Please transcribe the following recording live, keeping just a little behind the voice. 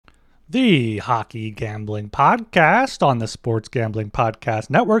The Hockey Gambling Podcast on the Sports Gambling Podcast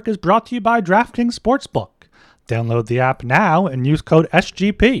Network is brought to you by DraftKings Sportsbook. Download the app now and use code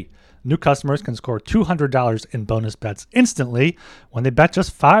SGP. New customers can score $200 in bonus bets instantly when they bet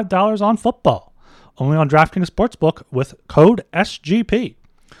just $5 on football. Only on DraftKings Sportsbook with code SGP.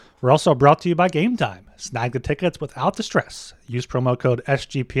 We're also brought to you by Game Time. Snag the tickets without the stress. Use promo code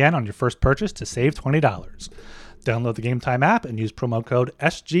SGPN on your first purchase to save $20. Download the Game Time app and use promo code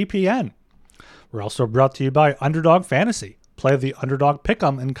SGPN. We're also brought to you by Underdog Fantasy. Play the Underdog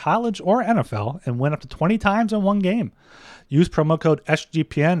Pick'em in college or NFL and win up to 20 times in one game. Use promo code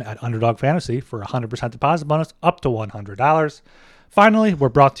SGPN at Underdog Fantasy for a 100% deposit bonus up to $100. Finally, we're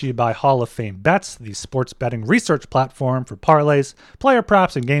brought to you by Hall of Fame Bets, the sports betting research platform for parlays, player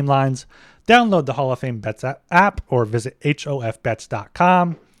props, and game lines. Download the Hall of Fame Bets app or visit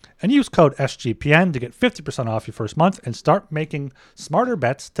hofbets.com. And use code SGPN to get 50% off your first month and start making smarter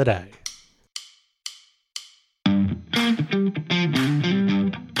bets today.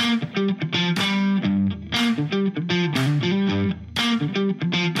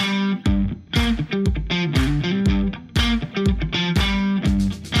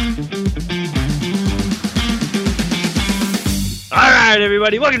 All right,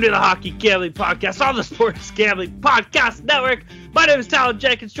 everybody, welcome to the Hockey Gambling Podcast on the Sports Gambling Podcast Network. My name is Talon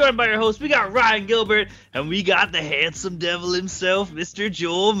Jenkins, joined by your host. We got Ryan Gilbert, and we got the handsome devil himself, Mr.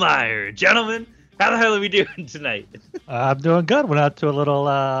 Joel Meyer. Gentlemen, how the hell are we doing tonight? I'm doing good. Went out to a little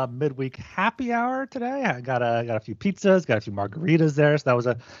midweek happy hour today. I got a few pizzas, got a few margaritas there, so that was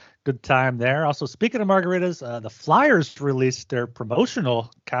a good time there. Also, speaking of margaritas, the Flyers released their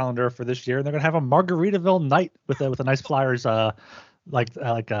promotional calendar for this year, and they're gonna have a Margaritaville night with a nice Flyers what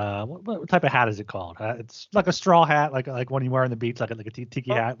type of hat is it called? It's like a straw hat, like one you wear on the beach, like a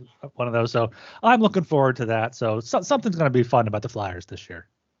tiki hat, one of those. So I'm looking forward to that. So something's going to be fun about the Flyers this year.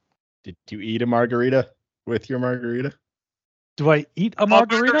 Did you eat a margarita with your margarita? Do I eat a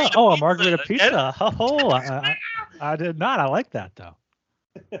margarita? A margarita pizza. Oh, I did not. I like that though.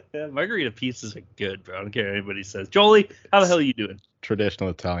 Margarita pizzas are good, bro. I don't care what anybody says. Jolie, how the hell are you doing?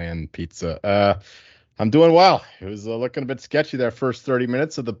 Traditional Italian pizza. I'm doing well. It was looking a bit sketchy there first 30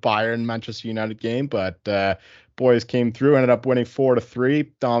 minutes of the Bayern-Manchester United game, but boys came through, ended up winning 4-3,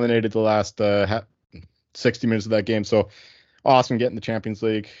 dominated the last 60 minutes of that game. So awesome getting the Champions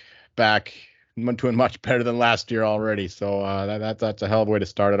League back, doing much better than last year already. So that's a hell of a way to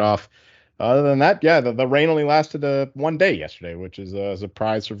start it off. Other than that, yeah, the rain only lasted one day yesterday, which is a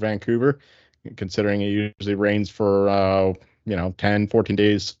surprise for Vancouver, considering it usually rains for 10, 14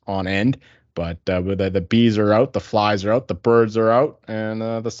 days on end. But the bees are out, the flies are out, the birds are out, and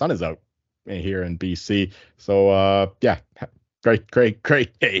the sun is out here in BC. So, great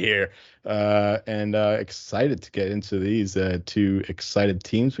day here. And excited to get into these two excited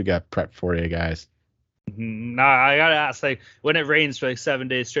teams we got prepped for you guys. Nah, I got to ask, like, when it rains for like 7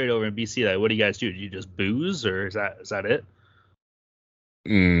 days straight over in BC, like, what do you guys do? Do you just booze, or is that it?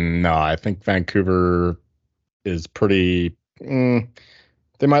 No, I think Vancouver is pretty...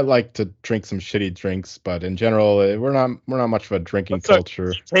 They might like to drink some shitty drinks, but in general, we're not much of a drinking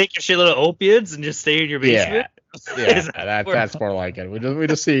culture. Take your shit little opiates and just stay in your basement. Yeah, that's more like it. We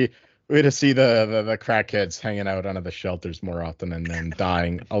just see the crackheads hanging out under the shelters more often and then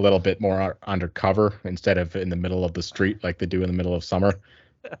dying a little bit more undercover instead of in the middle of the street like they do in the middle of summer.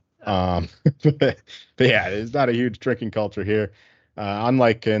 But yeah, it's not a huge drinking culture here.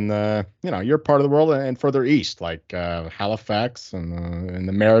 Unlike in your part of the world and further east, like Halifax and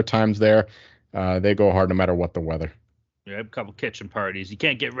the Maritimes there, they go hard no matter what the weather. Yeah, a couple kitchen parties. You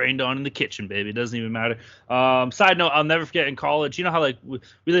can't get rained on in the kitchen, baby. It doesn't even matter. Side note, I'll never forget in college. You know how like we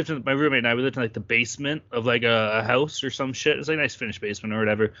lived in, my roommate and I, we lived in like the basement of like a house or some shit. It's like a nice finished basement or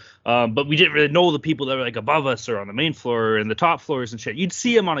whatever. But we didn't really know the people that were like above us or on the main floor and the top floors and shit. You'd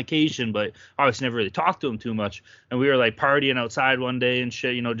see them on occasion, but obviously never really talked to them too much. And we were like partying outside one day and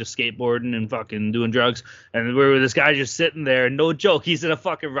shit, just skateboarding and fucking doing drugs. And we were this guy just sitting there, no joke. He's in a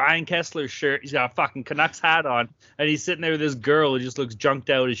fucking Ryan Kessler shirt. He's got a fucking Canucks hat on, and he's sitting there with this girl who just looks junked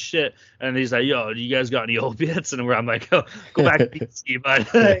out as shit. And he's like, "Yo, do you guys got any opiates?" And I'm like, "Oh, go back to BC, bud."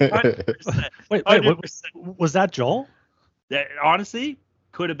 100%. Wait, was that Joel? That honestly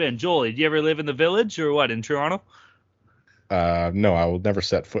could have been Joel. Do you ever live in the Village or what, in Toronto? No, I will never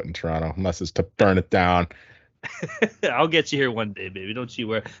set foot in Toronto unless it's to burn it down. I'll get you here one day, baby. Don't you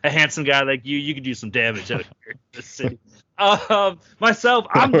worry. A handsome guy like you can do some damage out here in the city. Myself,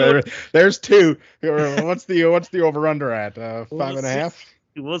 I'm doing... There's two. What's the over-under at? 5.5?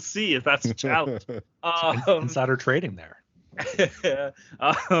 We'll see if that's a challenge. Insider trading there.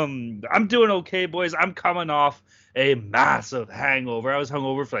 I'm doing okay, boys. I'm coming off a massive hangover. I was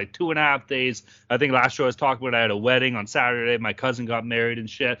hungover for like 2.5 days. I think last show I was talking about I had a wedding on Saturday. My cousin got married and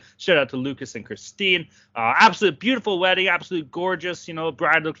shit. Shout out to Lucas and Christine. Absolute beautiful wedding, absolute gorgeous.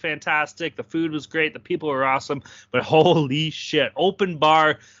 Bride looked fantastic. The food was great. The people were awesome. But holy shit, open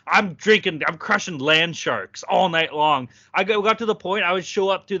bar. I'm crushing land sharks all night long. I got to the point I would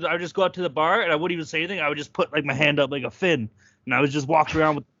I would just go up to the bar and I wouldn't even say anything. I would just put like my hand up like a fin. And I was just walking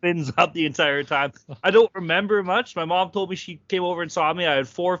around with the fins up the entire time. I don't remember much. My mom told me she came over and saw me. I had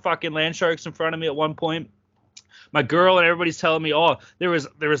 4 fucking land sharks in front of me at one point. My girl and everybody's telling me, oh, there was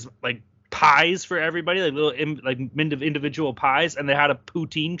like pies for everybody, like little individual pies, and they had a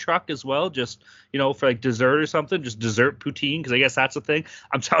poutine truck as well, just for like dessert or something, just dessert poutine, because I guess that's a thing.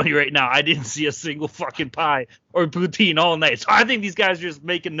 I'm telling you right now, I didn't see a single fucking pie or poutine all night. So I think these guys are just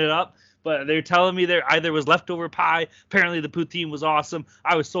making it up. But they're telling me there either was leftover pie. Apparently the poutine was awesome.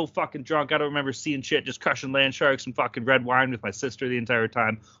 I was so fucking drunk. I don't remember seeing shit. Just crushing land sharks and fucking red wine with my sister the entire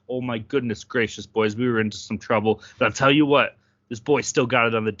time. Oh my goodness gracious, boys. We were into some trouble. But I'll tell you what. This boy still got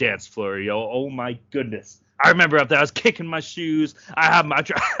it on the dance floor, yo. Oh my goodness. I remember up there. I was kicking my shoes. I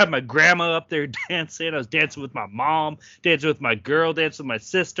had my grandma up there dancing. I was dancing with my mom, dancing with my girl, dancing with my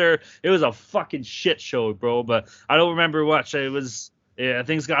sister. It was a fucking shit show, bro. But I don't remember much. Yeah,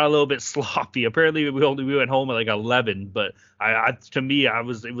 things got a little bit sloppy. Apparently, we went home at like 11, but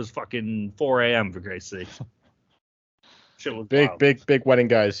it was fucking 4 a.m. for Christ's sake. Shit was wild. Big wedding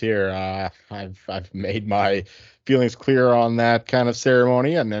guys here. I've made my feelings clear on that kind of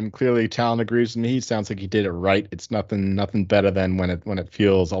ceremony, and then clearly Talon agrees with me. He sounds like he did it right. It's nothing better than when it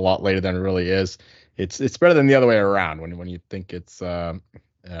feels a lot later than it really is. It's better than the other way around when you think it's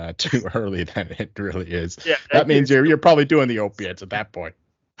too early than it really is. Yeah, that means you're probably doing the opiates at that point.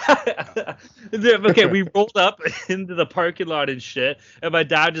 Okay, we rolled up into the parking lot and shit, and my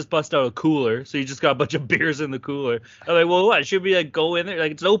dad just busted out a cooler, so he just got a bunch of beers in the cooler. I'm like, well, what? Should we like go in there?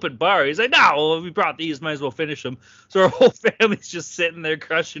 Like, it's an open bar. He's like, no, well, we brought these, might as well finish them. So our whole family's just sitting there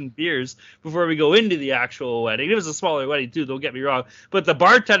crushing beers before we go into the actual wedding. It was a smaller wedding too, don't get me wrong. But the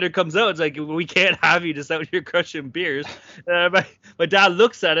bartender comes out, it's like, we can't have you just out here crushing beers. My dad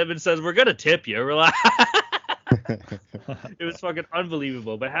looks at him and says, we're gonna tip you. Relax. It was fucking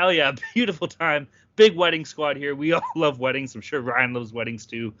unbelievable, but hell yeah, beautiful time. Big wedding squad here. We all love weddings. I'm sure Ryan loves weddings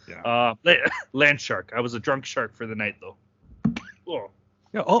too. Yeah. Land shark. I was a drunk shark for the night though. Oh.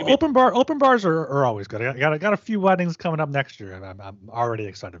 Yeah, open bars are always good. I got a few weddings coming up next year, and I'm already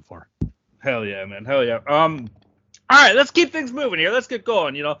excited for. Hell yeah, man. Hell yeah. All right, let's keep things moving here. Let's get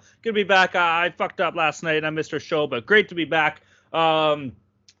going. Good to be back. I fucked up last night and I missed our show, but great to be back.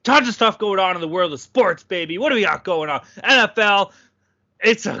 Tons of stuff going on in the world of sports, baby. What do we got going on? NFL.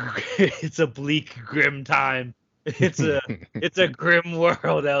 It's a bleak, grim time. It's a grim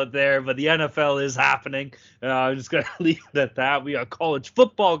world out there, but the NFL is happening. I'm just gonna leave it at that. We got college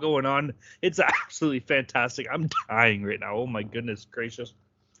football going on. It's absolutely fantastic. I'm dying right now. Oh my goodness gracious.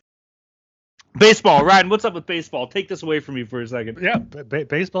 Baseball, Ryan. What's up with baseball? Take this away from me for a second. Yeah,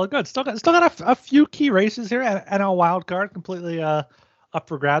 baseball, good. Still got a few key races here. NL wild card completely up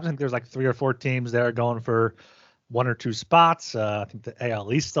for grabs. I think there's like 3 or 4 teams there going for 1 or 2 spots. I think the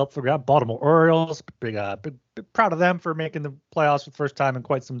AL East still up for grabs. Baltimore Orioles, big proud of them for making the playoffs for the first time in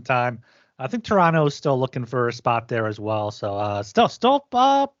quite some time. I think Toronto is still looking for a spot there as well. So still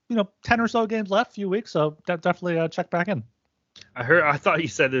 10 or so games left, few weeks. So definitely check back in. I thought you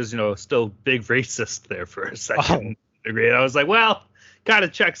said there's still big racist there for a second degree. I was like, well, kind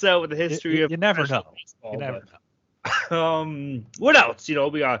of checks out with the history of. You never know. You never know. What else?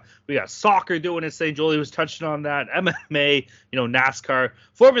 We got soccer doing its thing. Jolie was touching on that. MMA, NASCAR,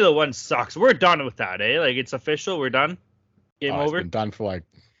 Formula One sucks. We're done with that, eh? Like, it's official. We're done. Game over. It's been done for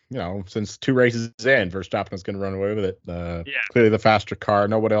since 2 races in. Verstappen's going to run away with it. Clearly the faster car.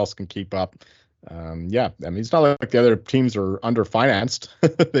 Nobody else can keep up. It's not like the other teams are underfinanced.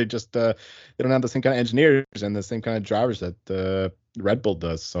 They just they don't have the same kind of engineers and the same kind of drivers that Red Bull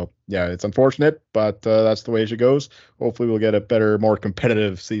does. So yeah, it's unfortunate, but that's the way it goes. Hopefully we'll get a better, more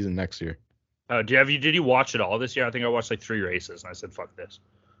competitive season next year. Did you watch it all this year? I think I watched like 3 races and I said fuck this.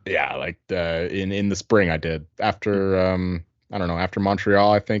 Yeah, like in the spring I did. After after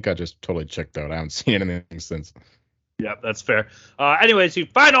Montreal, I think I just totally checked out. I haven't seen anything since. Yep, that's fair. Anyways, you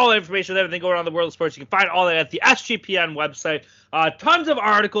can find all the information, everything going on in the world of sports. You can find all that at the SGPN website. Tons of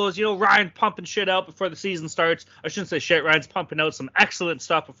articles. Ryan pumping shit out before the season starts. I shouldn't say shit. Ryan's pumping out some excellent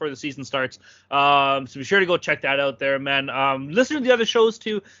stuff before the season starts. So be sure to go check that out there, man. Listen to the other shows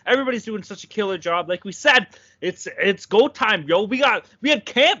too. Everybody's doing such a killer job. Like we said, it's go time, yo. We had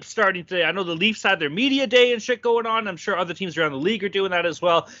camp starting today. I know the Leafs had their media day and shit going on. I'm sure other teams around the league are doing that as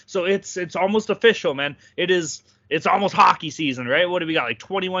well. So it's almost official, man. it's almost hockey season, right? What do we got? Like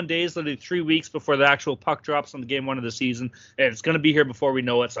 21 days, literally 3 weeks before the actual puck drops on the game 1 of the season. And it's going to be here before we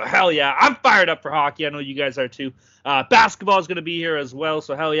know it. So hell yeah, I'm fired up for hockey. I know you guys are too. Basketball is going to be here as well.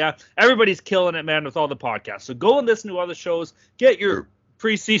 So hell yeah. Everybody's killing it, man, with all the podcasts. So go and listen to other shows. Get your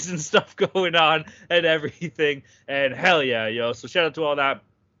preseason stuff going on and everything. And hell yeah, yo. So shout out to all that.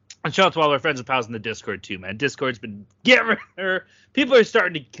 And shout out to all our friends and pals in the Discord too, man. Discord's been getting her. People are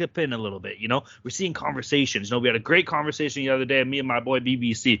starting to kip in a little bit, you know. We're seeing conversations. You know, we had a great conversation the other day, me and my boy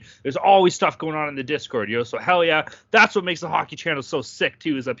BBC. There's always stuff going on in the Discord, yo. So hell yeah, that's what makes the hockey channel so sick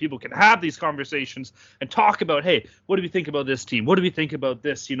too, is that people can have these conversations and talk about, hey, what do we think about this team? What do we think about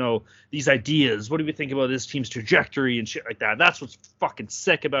this, you know, these ideas? What do we think about this team's trajectory and shit like that? That's what's fucking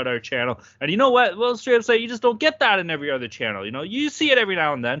sick about our channel. And you know what? Well, straight up say, you just don't get that in every other channel. You know, you see it every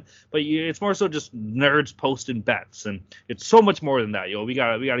now and then, but it's more so just nerds posting bets, and it's so much more than that, yo. We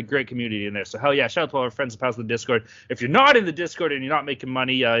got a great community in there. So hell yeah, shout out to all our friends and pals in the Discord. If you're not in the Discord and you're not making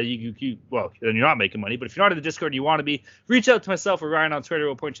money, then you're not making money. But if you're not in the Discord and you want to be, reach out to myself or Ryan on Twitter.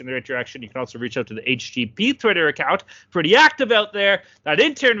 We'll point you in the right direction. You can also reach out to the HGP Twitter account. Pretty active out there. That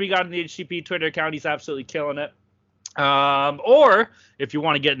intern we got in the HGP Twitter account, he's absolutely killing it. Or if you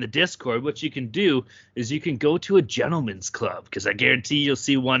want to get in the Discord, what you can do is you can go to a gentleman's club, because I guarantee you'll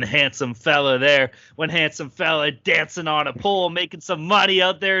see one handsome fella there, one handsome fella dancing on a pole, making some money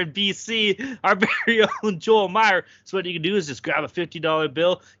out there in BC, our very own Joel Meyer. So what you can do is just grab a $50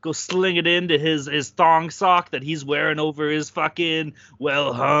 bill, go sling it into his thong sock that he's wearing over his fucking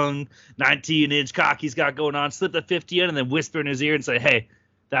well-hung 19-inch cock he's got going on, slip the 50 in, and then whisper in his ear and say, hey,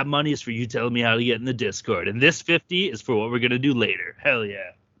 that money is for you telling me how to get in the Discord. And this 50 is for what we're going to do later. Hell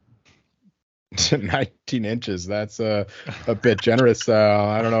yeah. 19 inches. That's a bit generous.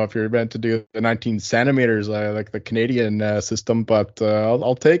 I don't know if you're meant to do the 19 centimeters like the Canadian system, but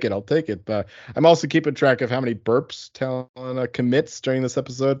I'll take it. I'll take it. But I'm also keeping track of how many burps Talon commits during this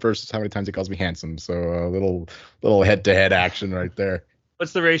episode versus how many times he calls me handsome. So a little head-to-head action right there.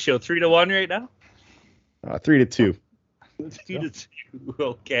 What's the ratio? 3-1 right now? 3-2. 3-2.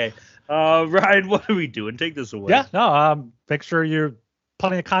 Okay. Ryan, what are we doing? Take this away. Yeah, no, make sure you're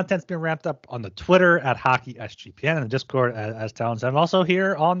plenty of content's been ramped up on the Twitter at HockeySGPN and the Discord as Talon said, and also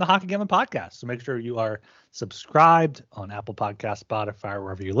here on the Hockey Gambling Podcast. So make sure you are subscribed on Apple Podcasts, Spotify,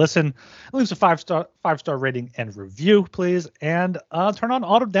 wherever you listen. Leave us a five-star rating and review, please, and turn on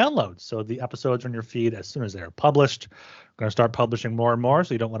auto download so the episodes are in your feed as soon as they are published. We're going to start publishing more and more,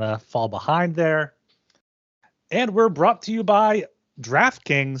 so you don't want to fall behind there. And we're brought to you by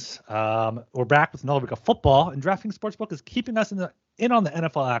DraftKings. We're back with another week of football, and DraftKings Sportsbook is keeping us in on the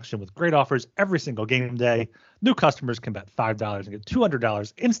NFL action with great offers every single game day. New customers can bet $5 and get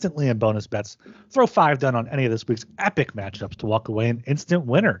 $200 instantly in bonus bets. Throw $5 down on any of this week's epic matchups to walk away an instant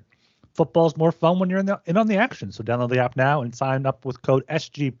winner. Football's more fun when you're in on the action, so download the app now and sign up with code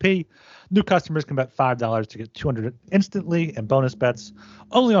SGP. New customers can bet $5 to get $200 instantly in bonus bets.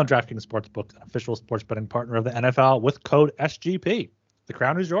 Only on DraftKings Sportsbook, an official sports betting partner of the NFL, with code SGP. The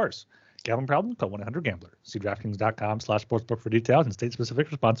crown is yours. Gambling problem? Call 1-800-GAMBLER. See DraftKings.com/sportsbook for details and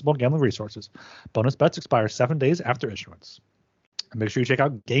state-specific responsible gambling resources. Bonus bets expire 7 days after issuance. And make sure you check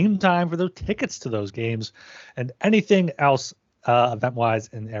out Game Time for those tickets to those games and anything else event-wise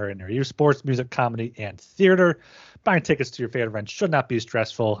in the area near you. Sports, music, comedy, and theater. Buying tickets to your favorite events should not be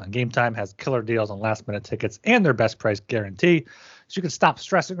stressful, and Game Time has killer deals on last-minute tickets and their best price guarantee, so you can stop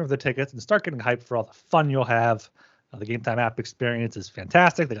stressing over the tickets and start getting hyped for all the fun you'll have. The Game Time app experience is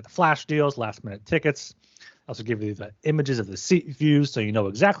fantastic. They got the flash deals, last-minute tickets. Also give you the images of the seat views so you know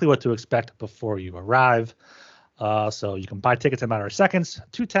exactly what to expect before you arrive. So you can buy tickets in a matter of seconds,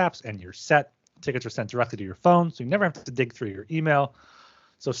 2 taps, and you're set. Tickets are sent directly to your phone, so you never have to dig through your email.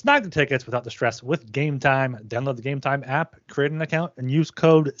 So snag the tickets without the stress with Game Time. Download the Game Time app, create an account, and use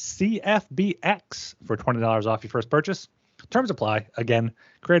code CFBX for $20 off your first purchase. Terms apply. Again,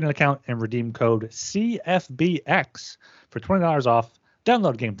 create an account and redeem code CFBX for $20 off.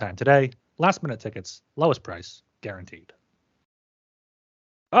 Download Game Time today. Last minute tickets, lowest price, guaranteed.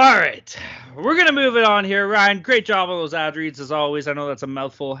 All right, we're going to move it on here. Ryan, great job on those ad reads as always. I know that's a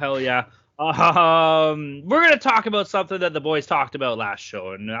mouthful. Hell yeah. We're going to talk about something that the boys talked about last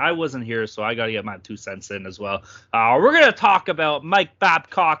show, and I wasn't here, so I got to get my 2 cents in as well. We're going to talk about Mike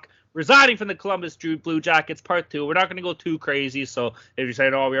Babcock resigning from the Columbus Blue Jackets, part 2. We're not going to go too crazy, so if you're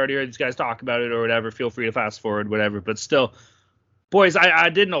saying, oh, we already heard these guys talk about it or whatever, feel free to fast forward, whatever. But still, boys, I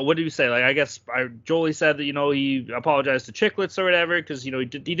didn't know. What did you say? Like, I guess Jolie said that, he apologized to Chicklets or whatever because, he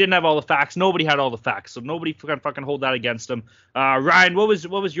didn't have all the facts. Nobody had all the facts, so nobody can fucking hold that against him. Ryan, what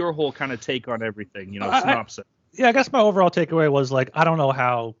was your whole kind of take on everything, synopsis? I guess my overall takeaway was, like, I don't know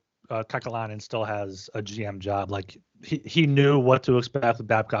how Kekalainen still has a GM job. Like he knew what to expect with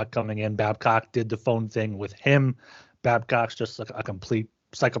Babcock coming in. Babcock did the phone thing with him. Babcock's just a complete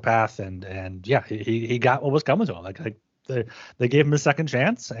psychopath, and yeah, he got what was coming to him. Like they gave him a second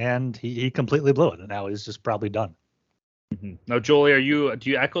chance, and he completely blew it, and now he's just probably done. Mm-hmm. Now, Jolie, do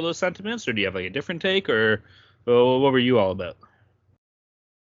you echo those sentiments, or do you have like a different take, or what were you all about?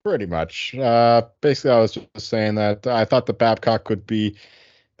 Pretty much. Basically, I was just saying that I thought the Babcock could be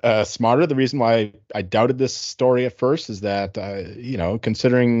smarter. The reason why I doubted this story at first is that,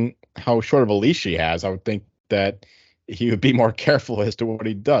 considering how short of a leash he has, I would think that he would be more careful as to what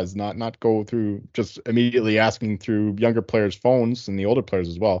he does, not go through just immediately asking through younger players' phones and the older players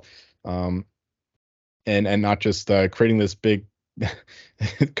as well, and not just creating this big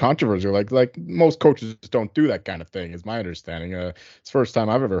controversy. Like most coaches don't do that kind of thing, is my understanding. It's the first time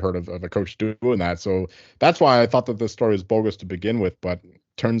I've ever heard of a coach doing that. So that's why I thought that this story was bogus to begin with. But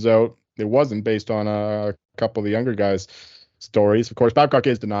turns out it wasn't, based on a couple of the younger guys' stories. Of course, Babcock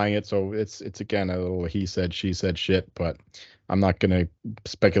is denying it, so it's again a little he said, she said shit. But I'm not going to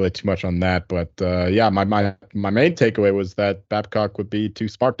speculate too much on that. But yeah, my main takeaway was that Babcock would be too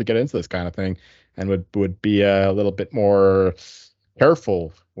smart to get into this kind of thing, and would be a little bit more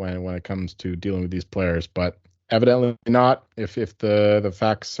careful when it comes to dealing with these players. But evidently not, if the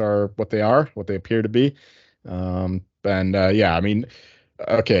facts are what they appear to be. Yeah, I mean,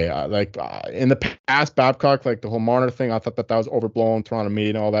 okay, in the past, Babcock, like the whole Marner thing, I thought that was overblown, Toronto media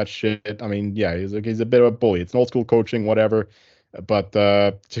and all that shit. I mean, yeah, he's a bit of a bully. It's an old school coaching, whatever. But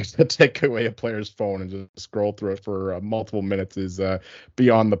just to take away a player's phone and just scroll through it for multiple minutes is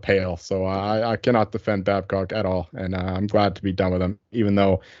beyond the pale. So I cannot defend Babcock at all, and I'm glad to be done with him, even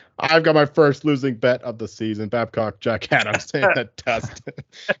though I've got my first losing bet of the season. Babcock, Jack Adams in that test.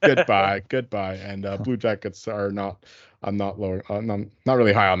 Goodbye. And Blue Jackets are not. I'm not low. I'm not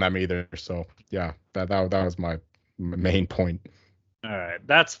really high on them either. So yeah, that was my main point. All right,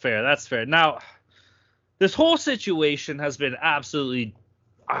 that's fair. Now, this whole situation has been absolutely,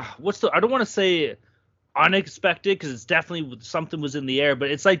 I don't want to say unexpected, because it's definitely something was in the air, but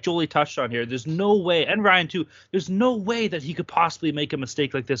it's like Jolie touched on here. There's no way, and Ryan too, there's no way that he could possibly make a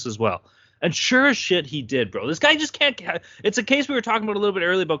mistake like this as well. And sure as shit, he did, bro. This guy just can't. It's a case we were talking about a little bit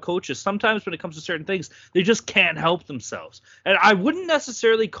earlier about coaches. Sometimes when it comes to certain things, they just can't help themselves. And I wouldn't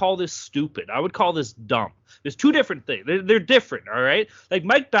necessarily call this stupid. I would call this dumb. There's two different things. They're different, all right? Like,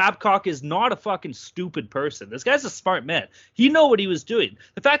 Mike Babcock is not a fucking stupid person. This guy's a smart man. He knew what he was doing.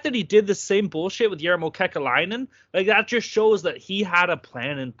 The fact that he did the same bullshit with Jarmo Kekalainen, like, that just shows that he had a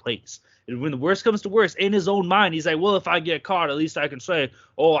plan in place. And when the worst comes to worst, in his own mind, he's like, well, if I get caught, at least I can say,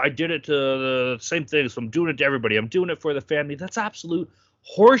 oh, I did it to the same thing, so I'm doing it to everybody. I'm doing it for the family. That's absolute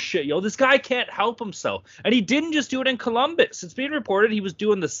horseshit, yo. This guy can't help himself. And he didn't just do it in Columbus. It's being reported he was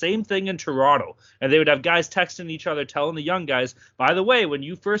doing the same thing in Toronto. And they would have guys texting each other, telling the young guys, by the way, when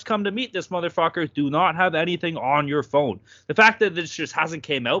you first come to meet this motherfucker, do not have anything on your phone. The fact that this just hasn't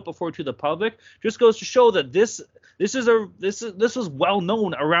came out before to the public just goes to show that this was well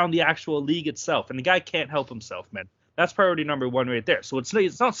known around the actual league itself. And the guy can't help himself, man. That's priority number one right there. So it's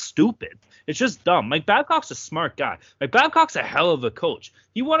not stupid. It's just dumb. Mike Babcock's a smart guy. Mike Babcock's a hell of a coach.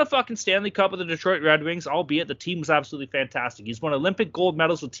 He won a fucking Stanley Cup with the Detroit Red Wings, albeit the team was absolutely fantastic. He's won Olympic gold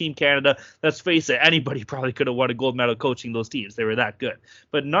medals with Team Canada. Let's face it, anybody probably could have won a gold medal coaching those teams. They were that good.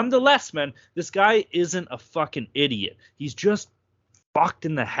 But nonetheless, man, this guy isn't a fucking idiot. He's just fucked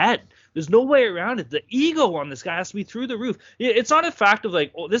in the head. There's no way around it. The ego on this guy has to be through the roof. It's not a fact of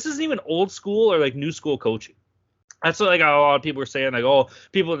like, oh, this isn't even old school or like new school coaching. That's what like a lot of people are saying, like, oh,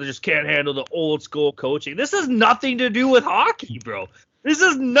 people that just can't handle the old school coaching. This has nothing to do with hockey, bro. This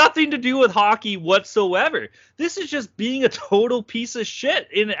has nothing to do with hockey whatsoever. This is just being a total piece of shit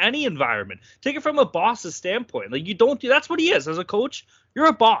in any environment. Take it from a boss's standpoint. Like, that's what he is as a coach. You're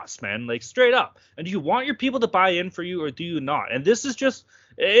a boss, man, like straight up. And do you want your people to buy in for you or do you not? And this is just,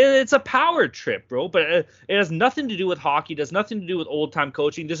 it's a power trip, bro. But it has nothing to do with hockey. It has nothing to do with old-time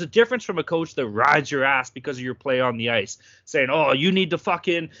coaching. There's a difference from a coach that rides your ass because of your play on the ice, saying, oh, you need to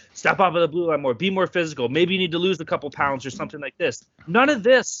fucking step up at the blue line more, be more physical. Maybe you need to lose a couple pounds or something like this. None of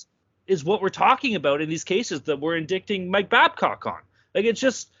this is what we're talking about in these cases that we're indicting Mike Babcock on. Like, it's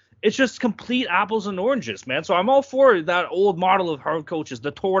just complete apples and oranges, man. So I'm all for that old model of hard coaches,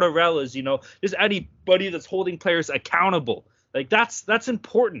 the Tortorellas, just anybody that's holding players accountable. Like that's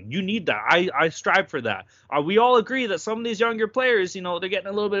important. You need that. I strive for that. We all agree that some of these younger players, they're getting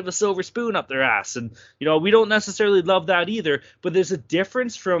a little bit of a silver spoon up their ass, and we don't necessarily love that either. But there's a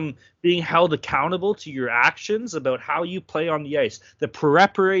difference from being held accountable to your actions about how you play on the ice, the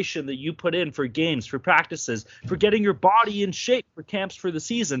preparation that you put in for games, for practices, for getting your body in shape for camps for the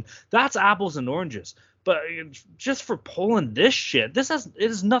season. That's apples and oranges. But just for pulling this shit, it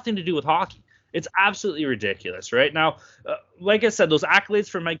has nothing to do with hockey. It's absolutely ridiculous, right? Now, like I said, those accolades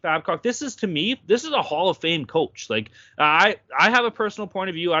for Mike Babcock, this is a Hall of Fame coach. Like, I have a personal point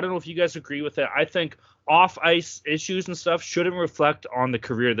of view. I don't know if you guys agree with it. I think off-ice issues and stuff shouldn't reflect on the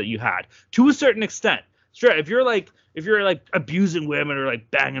career that you had to a certain extent. Sure, if you're like abusing women or like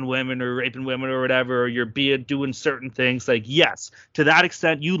banging women or raping women or whatever, or you're doing certain things, like, yes, to that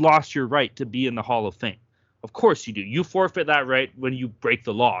extent, you lost your right to be in the Hall of Fame. Of course you do. You forfeit that right when you break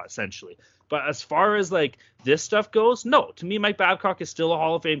the law, essentially. But as far as like this stuff goes, no, to me, Mike Babcock is still a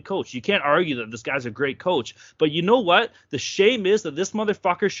Hall of Fame coach. You can't argue that this guy's a great coach. But you know what? The shame is that this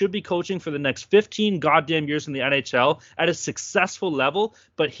motherfucker should be coaching for the next 15 goddamn years in the NHL at a successful level,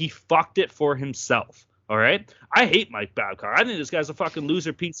 but he fucked it for himself. All right. I hate Mike Babcock. I think this guy's a fucking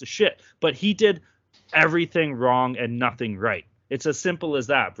loser piece of shit, but he did everything wrong and nothing right. It's as simple as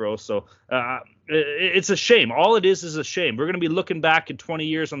that, bro. So it's a shame. All it is a shame. We're going to be looking back in 20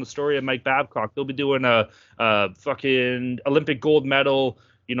 years on the story of Mike Babcock. They'll be doing a fucking Olympic gold medal,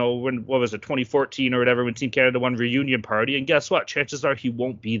 when, what was it, 2014 or whatever, when Team Canada won reunion party. And guess what? Chances are he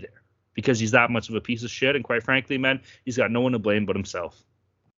won't be there because he's that much of a piece of shit. And quite frankly, man, he's got no one to blame but himself.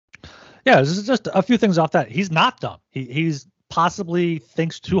 Yeah, this is just a few things off that. He's not dumb. He's possibly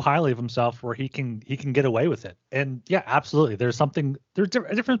thinks too highly of himself where he can get away with it. And yeah, absolutely. There's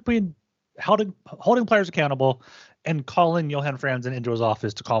a difference between holding players accountable and calling Johan Franzen into his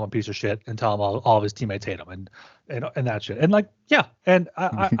office to call him a piece of shit and tell him all of his teammates hate him and that shit. And like, yeah. And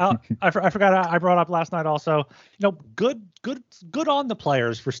I forgot I brought up last night also, good on the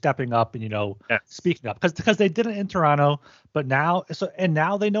players for stepping up and, yes. speaking up because they didn't in Toronto, but now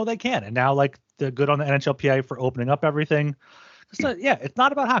they know they can. And now like the good on the NHLPA for opening up everything. So yeah, it's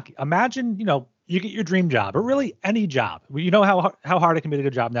not about hockey. Imagine, you get your dream job or really any job. You know how hard it can be to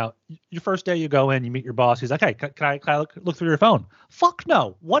get a job. Now, your first day you go in, you meet your boss. He's like, hey, can I look through your phone? Fuck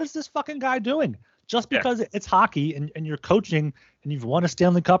no. What is this fucking guy doing? Just because it's hockey and you're coaching and you've won a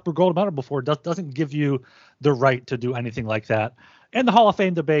Stanley Cup or gold medal before doesn't give you the right to do anything like that. And the Hall of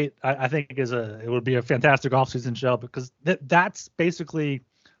Fame debate, I think, it would be a fantastic offseason show because that's basically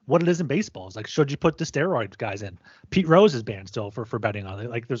what it is in baseball. It's like, should you put the steroid guys in? Pete Rose is banned still for betting on it.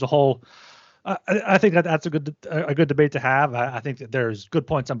 Like, there's a whole. I think that's a good debate to have. I think that there's good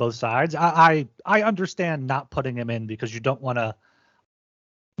points on both sides. I understand not putting him in because you don't want to.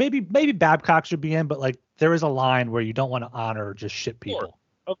 Maybe Babcock should be in, but like there is a line where you don't want to honor just shit people.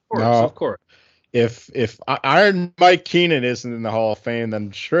 Of course. If Iron Mike Keenan isn't in the Hall of Fame,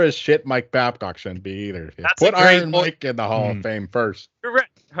 then sure as shit Mike Babcock shouldn't be either. Put Iron Mike in the Hall of Fame first.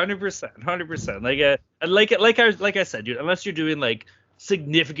 Correct, 100%. Like I said, dude, unless you're doing like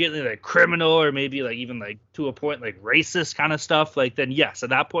significantly like criminal or maybe like even like to a point like racist kind of stuff, like then yes, at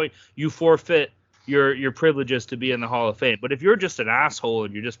that point you forfeit your privileges to be in the Hall of Fame. But if you're just an asshole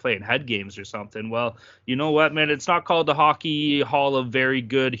and you're just playing head games or something, well, you know what, man? It's not called the Hockey Hall of Very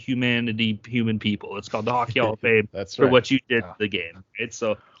Good Human People. It's called the Hockey Hall of Fame for what you did to the game. Right?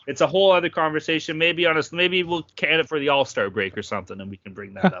 So it's a whole other conversation. Maybe we'll can it for the All-Star break or something, and we can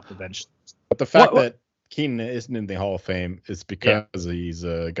bring that up eventually. But the fact that Keenan isn't in the Hall of Fame is because he's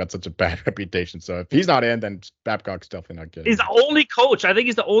got such a bad reputation. So if he's not in, then Babcock's definitely not good. He's the only coach. I think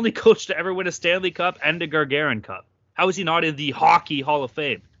he's the only coach to ever win a Stanley Cup and a Gagarin Cup. How is he not in the Hockey Hall of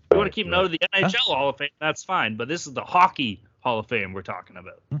Fame? If you want to keep him out of the NHL Hall of Fame, that's fine. But this is the Hockey Hall of Fame we're talking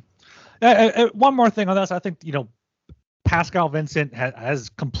about. One more thing on this. I think, Pascal Vincent has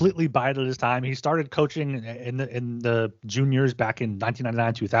completely bided his time. He started coaching in the juniors back in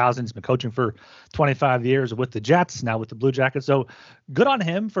 1999, 2000. He's been coaching for 25 years with the Jets, now with the Blue Jackets. So good on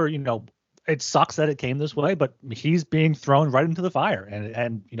him for, it sucks that it came this way, but he's being thrown right into the fire.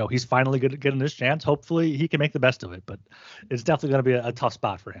 And he's finally getting this chance. Hopefully he can make the best of it, but it's definitely going to be a tough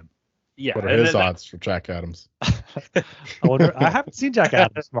spot for him. Yeah. What are his odds for Jack Adams? I haven't seen Jack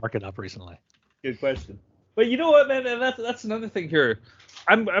Adams market up recently. Good question. But you know what, man? And that's another thing here.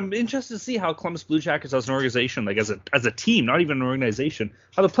 I'm interested to see how Columbus Blue Jackets as an organization, like as a team, not even an organization,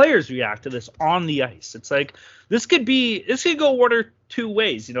 how the players react to this on the ice. It's like this could go one or two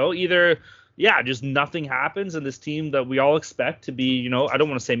ways. Either just nothing happens and this team that we all expect to be, I don't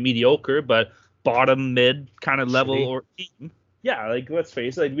want to say mediocre, but bottom mid kind of level or team. yeah, like let's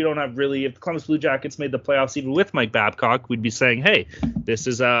face it, like we don't have really. If the Columbus Blue Jackets made the playoffs even with Mike Babcock, we'd be saying, hey, this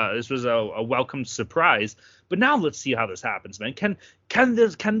was a welcome surprise. But now let's see how this happens, man. Can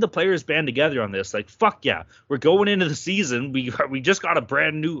the players band together on this? Like, fuck yeah, we're going into the season. We just got a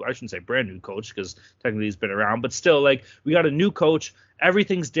brand new, I shouldn't say brand new coach because technically he's been around, but still, like we got a new coach.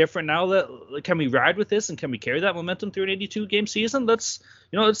 Everything's different now. That can we ride with this and can we carry that momentum through an 82 game season? Let's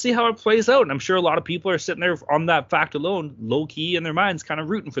see how it plays out. And I'm sure a lot of people are sitting there on that fact alone, low key in their minds, kind of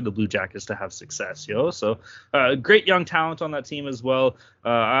rooting for the Blue Jackets to have success. So great young talent on that team as well.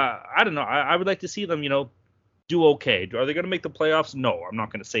 I don't know. I would like to see them, do okay. Are they going to make the playoffs? No, I'm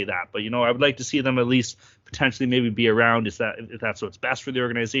not going to say that. But I would like to see them at least potentially maybe be around. If that's what's best for the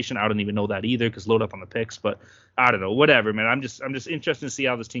organization? I don't even know that either because load up on the picks. But I don't know. Whatever, man. I'm just interested to see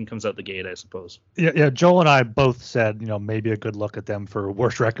how this team comes out the gate, I suppose. Yeah. Joel and I both said maybe a good look at them for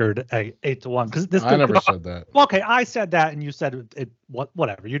worst record 8-1 because this. I never said that. Well, okay, I said that and you said it.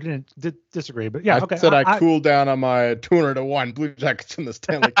 Whatever. You didn't disagree, but yeah. Okay. I said I cooled down on my 200-1 Blue Jackets in the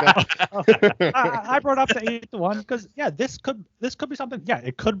Stanley Cup. I brought up the 8-1 because this could be something. Yeah,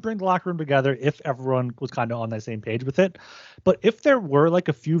 it could bring the locker room together if everyone was kind of on the same page with it. But if there were like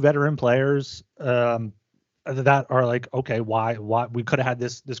a few veteran players that are like, okay, why we could have had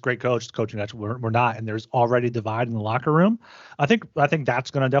this great coach coaching that we're not, and there's already divide in the locker room. I think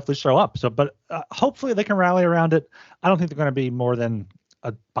that's going to definitely show up. So, but hopefully they can rally around it. I don't think they're going to be more than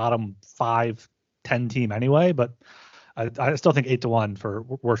a bottom 5-10 team anyway, but I still think 8-1 for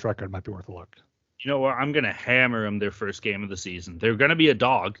worst record might be worth a look. You know what? I'm going to hammer them their first game of the season. They're going to be a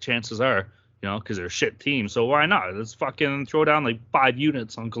dog, chances are, because they're a shit team. So why not? Let's fucking throw down like 5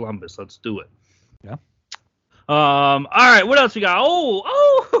 units on Columbus. Let's do it. Yeah. All right, what else we got?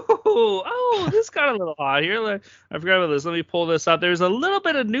 This got a little hot here. I forgot about this. Let me pull this up. There's a little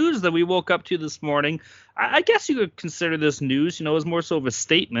bit of news that we woke up to this morning. I guess you could consider this news. It was more so of a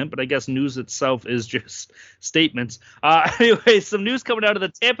statement, but I guess news itself is just statements. Anyway, some news coming out of the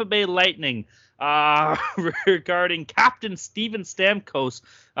Tampa Bay Lightning regarding Captain Steven Stamkos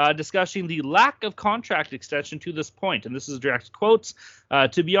discussing the lack of contract extension to this point. And this is direct quotes.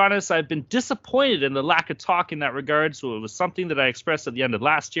 To be honest, I've been disappointed in the lack of talk in that regard. So it was something that I expressed at the end of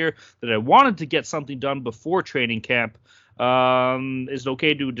last year that I wanted to get something done before training camp. Is it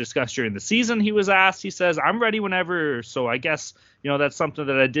okay to discuss during the season? He was asked. He says, I'm ready whenever. So I guess, that's something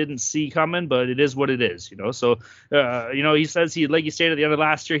that I didn't see coming, but it is what it is, So, he says like he stated at the end of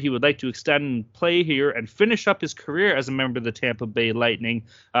last year, he would like to extend and play here and finish up his career as a member of the Tampa Bay Lightning.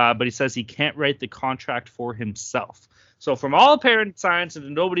 But he says he can't write the contract for himself. So from all apparent signs,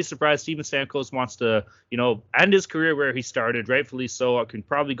 and nobody's surprised, Steven Stamkos wants to, end his career where he started, rightfully so. It can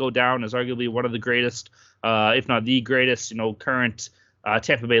probably go down as arguably one of the greatest, if not the greatest, current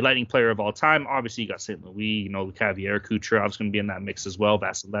Tampa Bay Lightning player of all time. Obviously, you got St. Louis, Cavier, Kucherov's going to be in that mix as well.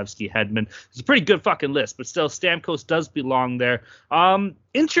 Vasilevsky, Hedman. It's a pretty good fucking list, but still, Stamkos does belong there.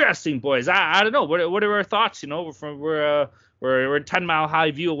 Interesting, boys. I don't know. What are our thoughts? We're a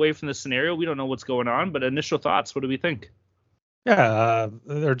 10-mile-high view away from the scenario. We don't know what's going on, but initial thoughts, what do we think? Yeah,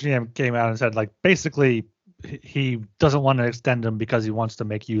 their GM came out and said, basically, he doesn't want to extend him because he wants to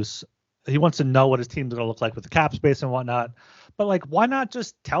make use. He wants to know what his team's going to look like with the cap space and whatnot. But, why not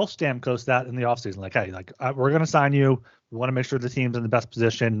just tell Stamkos that in the offseason? Hey, we're going to sign you. We want to make sure the team's in the best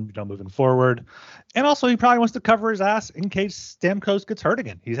position, moving forward. And also, he probably wants to cover his ass in case Stamkos gets hurt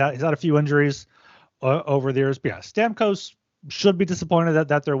again. He's had a few injuries over the years. But, yeah, Stamkos should be disappointed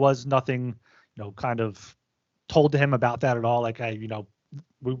that there was nothing, kind of told to him about that at all. Hey,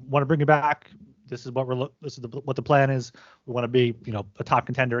 we want to bring you back. This is what what the plan is. We want to be, a top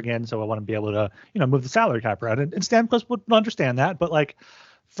contender again. So I want to be able to, move the salary cap around. And Stamkos would understand that. But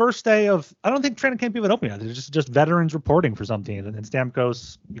first day of, I don't think training camp even open yet. It's just veterans reporting for some teams. And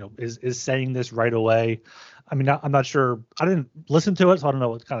Stamkos, is saying this right away. I mean, I'm not sure. I didn't listen to it, so I don't know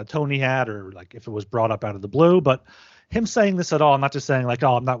what kind of tone he had or if it was brought up out of the blue. But him saying this at all, not just saying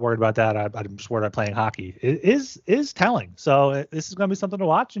oh, I'm not worried about that. I'm just worried about playing hockey. It is telling. So this is going to be something to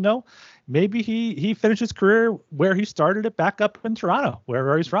watch. Maybe he finished his career where he started it back up in Toronto,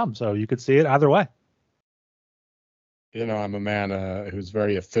 wherever he's from. So you could see it either way. I'm a man who's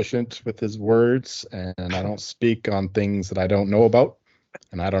very efficient with his words, and I don't speak on things that I don't know about,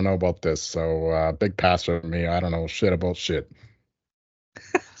 and I don't know about this. So big pass for me. I don't know shit about shit.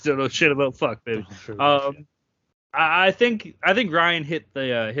 Don't know shit about fuck, baby. I think Ryan hit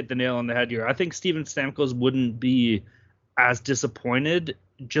the nail on the head here. I think Steven Stamkos wouldn't be as disappointed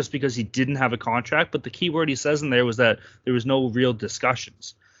just because he didn't have a contract, but the key word he says in there was that there was no real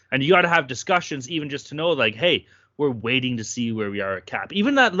discussions. And you got to have discussions even just to know hey, we're waiting to see where we are at cap.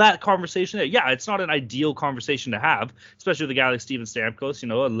 Even that conversation there, yeah, it's not an ideal conversation to have, especially with a guy like Steven Stamkos,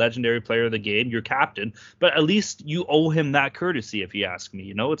 a legendary player of the game, your captain. But at least you owe him that courtesy, if you ask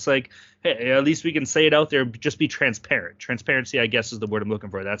me. It's like, hey, at least we can say it out there. Just be transparent. Transparency, I guess, is the word I'm looking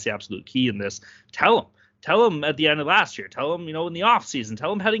for. That's the absolute key in this. Tell him at the end of last year. Tell him, in the offseason.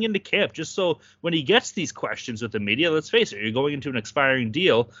 Tell him heading into camp, just so when he gets these questions with the media, let's face it, you're going into an expiring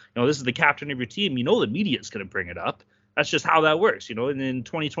deal. This is the captain of your team. The media is going to bring it up. That's just how that works. And in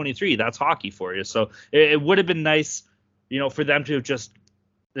 2023, that's hockey for you. So it would have been nice, for them to have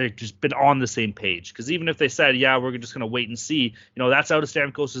they've just been on the same page. Because even if they said, yeah, we're just going to wait and see, that's out of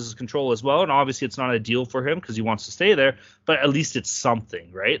Stamkos' control as well. And obviously it's not ideal for him because he wants to stay there, but at least it's something,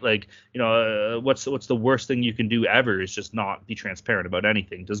 right? Like, what's the worst thing you can do ever is just not be transparent about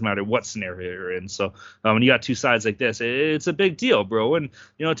anything. Doesn't matter what scenario you're in. So when you got two sides like this, it's a big deal, bro. And,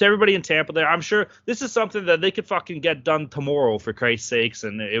 to everybody in Tampa there, I'm sure this is something that they could fucking get done tomorrow, for Christ's sakes.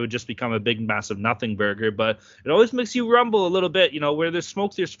 And it would just become a big, massive nothing burger. But it always makes you rumble a little bit, where there's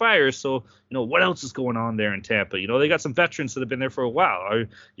smoke, there's fire. So, what else is going on there in Tampa? They got some veterans that have been there for a while.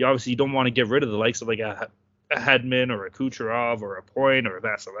 You don't want to get rid of the likes of like a Hedman or a Kucherov or a Point or a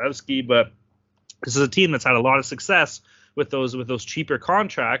Vasilevsky, but this is a team that's had a lot of success with those cheaper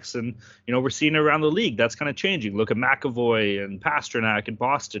contracts, and we're seeing it around the league. That's kind of changing. Look at McAvoy and Pasternak in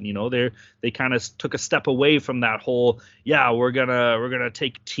Boston. They kind of took a step away from that whole, we're gonna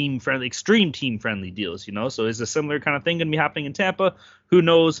take extreme team friendly deals. So is a similar kind of thing gonna be happening in Tampa? Who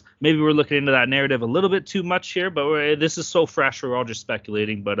knows? Maybe we're looking into that narrative a little bit too much here, but this is so fresh. We're all just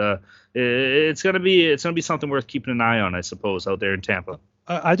speculating, but it's gonna be something worth keeping an eye on, I suppose, out there in Tampa.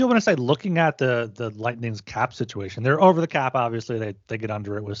 I do want to say, looking at the Lightning's cap situation, they're over the cap. Obviously, they get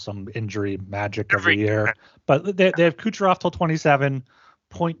under it with some injury magic every year. But they have Kucherov till 27,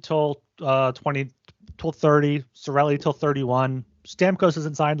 Point till 20 till 30, Cirelli till 31. Stamkos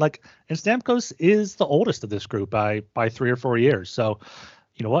isn't signed. And Stamkos is the oldest of this group by 3 or 4 years. So,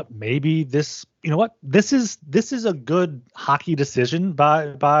 you know what? Maybe this is a good hockey decision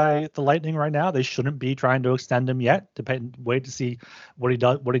by the Lightning right now. They shouldn't be trying to extend him yet. Wait to see what he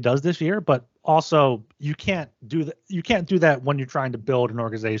does this year. But also, you can't do that when you're trying to build an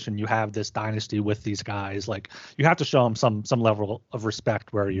organization. You have this dynasty with these guys. You have to show them some level of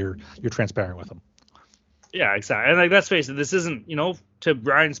respect where you're transparent with them. Yeah, exactly. And let's face it, this isn't, to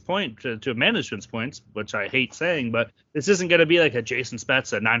Brian's point, to management's points, which I hate saying, but this isn't going to be like a Jason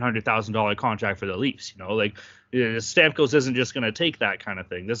Spezza $900,000 contract for the Leafs. Stamkos isn't just going to take that kind of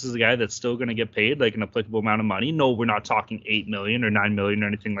thing. This is a guy that's still going to get paid an applicable amount of money. No, we're not talking $8 million or $9 million or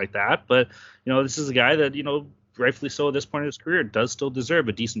anything like that. But, this is a guy that, rightfully so at this point in his career, does still deserve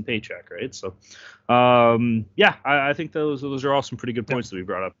a decent paycheck, right? So, I think those are all some pretty good points that we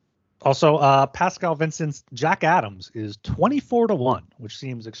brought up. Also, Pascal Vincent's Jack Adams is 24-1, which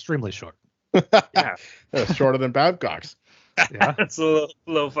seems extremely short. Yeah, that's shorter than Babcock's. Yeah, that's a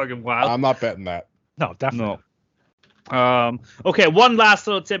little fucking wild. I'm not betting that. No, definitely. No. Okay, one last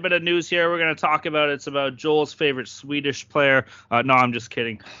little tidbit of news here. We're going to talk about. It's about Joel's favorite Swedish player. No, I'm just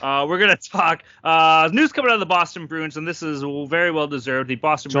kidding. We're going to talk news coming out of the Boston Bruins, and this is very well deserved. The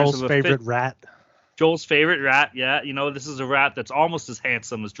Boston Bruins. Joel's favorite rat. Joel's favorite rat, yeah. This is a rat that's almost as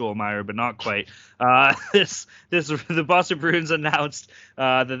handsome as Joel Meyer, but not quite. The Boston Bruins announced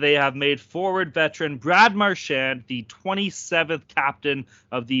that they have made forward veteran Brad Marchand the 27th captain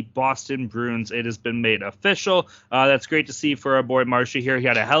of the Boston Bruins. It has been made official. That's great to see for our boy Marshy here. He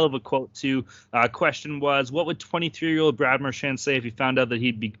had a hell of a quote too. Question was, what would 23-year-old Brad Marchand say if he found out that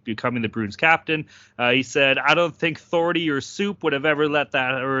he'd be becoming the Bruins captain? He said, I don't think Thordy or Soup would have ever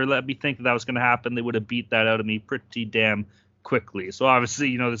let me think that was going to happen. They would have beat that out of me pretty damn quickly. So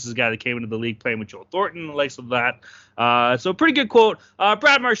obviously, this is a guy that came into the league playing with Joel Thornton, the likes of that. So pretty good quote.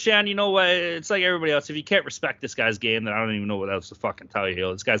 Brad Marchand, it's like everybody else. If you can't respect this guy's game, then I don't even know what else to fucking tell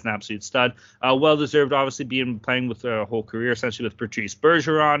you. This guy's an absolute stud. Well deserved, obviously, playing with a whole career essentially with Patrice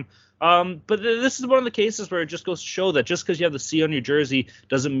Bergeron. But this is one of the cases where it just goes to show that just because you have the C on your jersey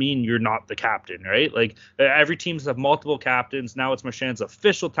doesn't mean you're not the captain, right? Every teams have multiple captains. Now it's Marchand's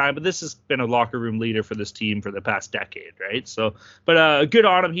official time, but this has been a locker room leader for this team for the past decade, right? So, but good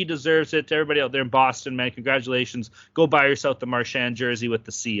on him. He deserves it. To everybody out there in Boston, man, congratulations. Go buy yourself the Marchand jersey with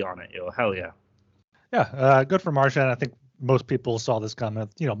the C on it. Hell yeah. Yeah, good for Marchand. I think most people saw this coming.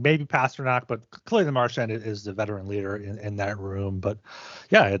 Maybe Pasternak, but clearly the Marchand is the veteran leader in that room. But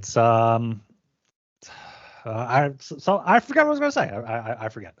yeah, it's I forgot what I was going to say. I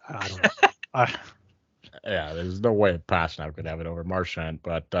forget. I don't know. Yeah, there's no way Pasternak could have it over Marchand,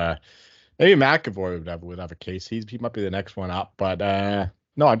 but maybe McAvoy would have a case. He might be the next one up. But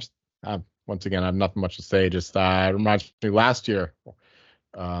no, I'm once again, I have nothing much to say. Just it reminds me last year,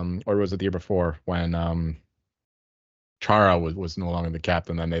 or was it the year before, when Chara was no longer the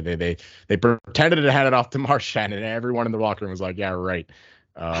captain. Then they pretended to hand it off to Marchand, and everyone in the locker room was like, "Yeah, right."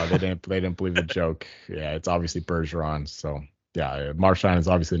 They didn't believe the joke. Yeah, it's obviously Bergeron. So yeah, Marchand is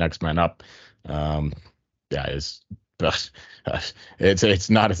obviously the next man up. Yeah, it's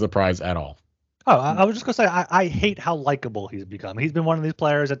not a surprise at all. Oh, I was just gonna say I hate how likable he's become. He's been one of these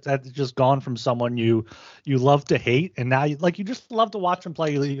players that's just gone from someone you love to hate, and now you just love to watch him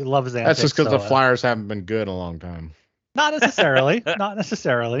play. You love his antics. That's just because the Flyers haven't been good in a long time. Not necessarily. Not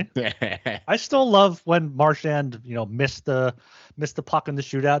necessarily. I still love when Marchand, missed the puck in the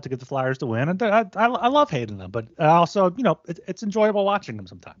shootout to get the Flyers to win, and I love hating them, but also, it's enjoyable watching them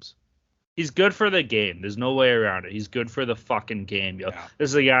sometimes. He's good for the game. There's no way around it. He's good for the fucking game, yo. Yeah. This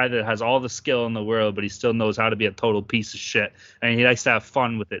is a guy that has all the skill in the world, but he still knows how to be a total piece of shit, and he likes to have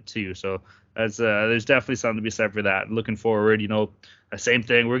fun with it too. So there's definitely something to be said for that. Looking forward, same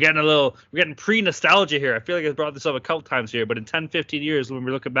thing. We're getting pre-nostalgia here. I feel like I brought this up a couple times here, but in 10, 15 years, when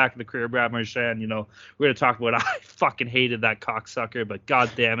we're looking back at the career of Brad Marchand, we're going to talk about I fucking hated that cocksucker, but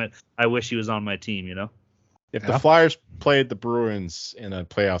god damn it, I wish he was on my team, If the Flyers played the Bruins in a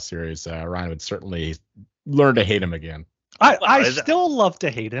playoff series, Ryan would certainly learn to hate him again. I still love to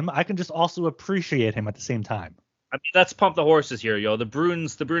hate him. I can just also appreciate him at the same time. I mean, let's pump the horses here, yo. The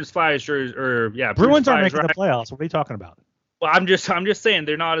Bruins Flyers Bruins Flyers aren't making the playoffs. What are you talking about? Well, I'm just saying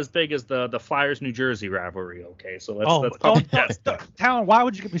they're not as big as the Flyers New Jersey rivalry. Okay, so let's Talon, why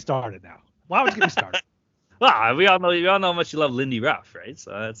would you get me started now? Why would you get me started? Well, we all know how much you love Lindy Ruff, right?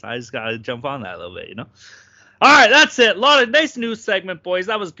 So I just gotta jump on that a little bit, All right, that's it. A lot of nice news segment, boys.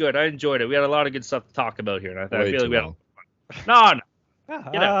 That was good. I enjoyed it. We had a lot of good stuff to talk about here, and I feel like we had fun.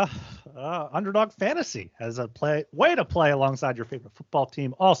 No. Underdog Fantasy has a way to play alongside your favorite football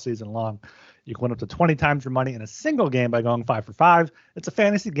team all season long. You can win up to 20 times your money in a single game by going 5 for 5. It's a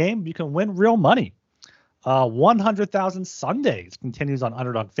fantasy game. You can win real money. 100,000 Sundays continues on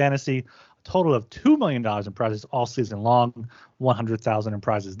Underdog Fantasy. A total of $2 million in prizes all season long. 100,000 in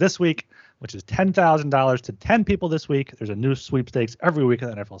prizes this week, which is $10,000 to 10 people this week. There's a new sweepstakes every week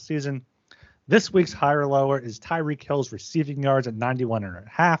in the NFL season. This week's higher or lower is Tyreek Hill's receiving yards at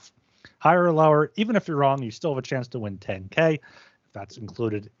 91.5. Higher or lower, even if you're wrong, you still have a chance to win $10K if that's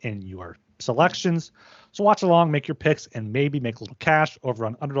included in your selections. So watch along, make your picks, and maybe make a little cash over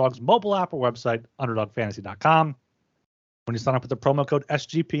on Underdog's mobile app or website, underdogfantasy.com. When you sign up with the promo code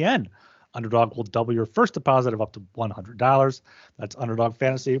SGPN, Underdog will double your first deposit of up to $100. That's Underdog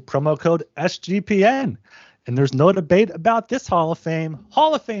Fantasy, promo code SGPN. And there's no debate about this Hall of Fame.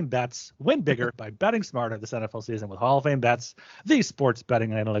 Hall of Fame bets win bigger by betting smarter this NFL season with Hall of Fame bets, the sports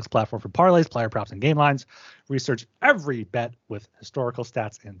betting analytics platform for parlays, player props, and game lines. Research every bet with historical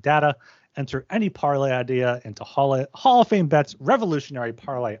stats and data. Enter any parlay idea into Hall of Fame bets revolutionary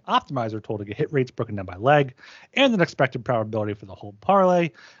parlay optimizer tool to get hit rates broken down by leg and an expected probability for the whole parlay.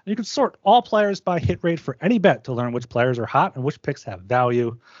 And you can sort all players by hit rate for any bet to learn which players are hot and which picks have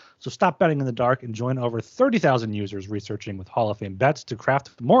value. So stop betting in the dark and join over 30,000 users researching with Hall of Fame bets to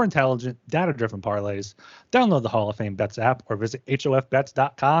craft more intelligent, data-driven parlays. Download the Hall of Fame bets app or visit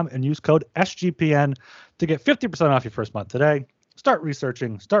hofbets.com and use code SGPN to get 50% off your first month today. Start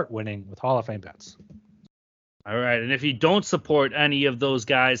researching, start winning with Hall of Fame bets. All right, and if you don't support any of those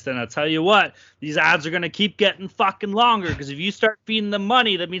guys, then I'll tell you what, these ads are going to keep getting fucking longer, because if you start feeding them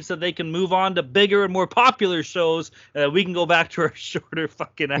money, that means that they can move on to bigger and more popular shows, and we can go back to our shorter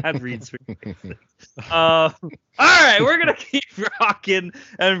fucking ad reads. All right, we're going to keep rocking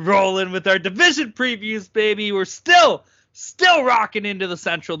and rolling with our division previews, baby. We're still rocking into the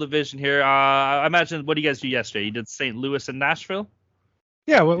Central Division here. I imagine, what did you guys do yesterday? You did St. Louis and Nashville?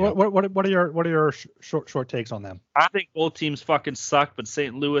 Yeah, what are your short takes on them? I think both teams fucking suck, but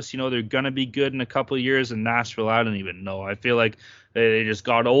St. Louis, they're gonna be good in a couple of years. And Nashville, I don't even know. I feel like they just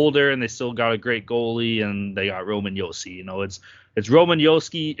got older and they still got a great goalie, and they got Roman Josi. It's Roman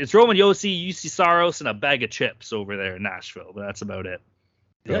Josi, UC Saros, and a bag of chips over there in Nashville. But that's about it.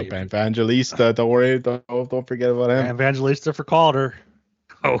 Yeah, Evangelista, don't worry, don't forget about him. Evangelista for Calder.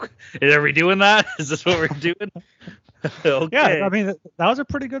 Oh, are we doing that? Is this what we're doing? Okay. Yeah, I mean, that was a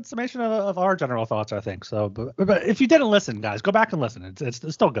pretty good summation of our general thoughts, I think. So, but if you didn't listen, guys, go back and listen.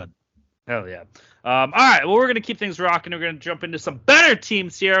 It's still good. Hell yeah. All right, well, we're going to keep things rocking. We're going to jump into some better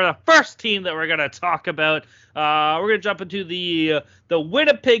teams here. The first team that we're going to talk about, we're going to jump into the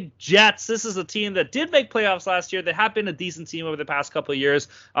Winnipeg Jets. This is a team that did make playoffs last year. They have been a decent team over the past couple of years.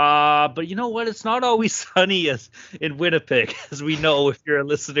 But you know what? It's not always sunny in Winnipeg, as we know if you're a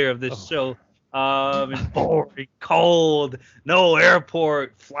listener of this show. It's boring, cold, no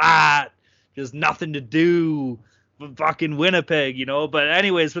airport, flat, just nothing to do. Fucking Winnipeg, But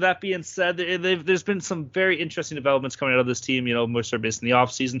anyways, with that being said, there's been some very interesting developments coming out of this team, more so based in the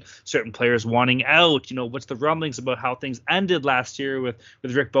offseason. Certain players wanting out. What's the rumblings about how things ended last year with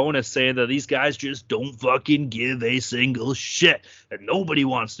Rick Bowness saying that these guys just don't fucking give a single shit. And nobody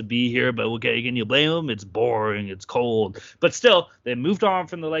wants to be here, but can you blame them? It's boring. It's cold. But still, they moved on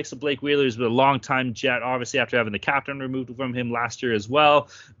from the likes of Blake Wheeler, who's been a long-time Jet, obviously after having the captain removed from him last year as well.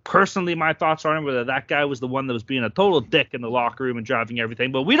 Personally, my thoughts on him were that guy was the one that was being a total dick in the locker room and driving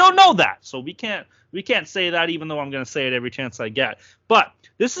everything, but we don't know that, so we can't say that, even though I'm going to say it every chance I get. But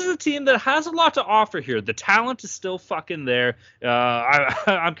this is a team that has a lot to offer here. The talent is still fucking there.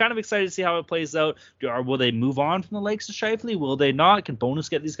 I'm kind of excited to see how it plays out. Will they move on from the likes of Scheifele? Will they not? Can Bonus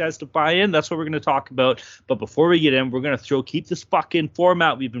get these guys to buy in? That's what we're going to talk about. But before we get in, we're going to keep this fucking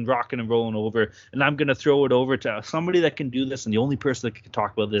format we've been rocking and rolling over, and I'm going to throw it over to somebody that can do this, and the only person that can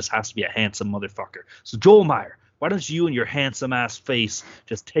talk about this has to be a handsome motherfucker. So Joel Meyer, why don't you and your handsome ass face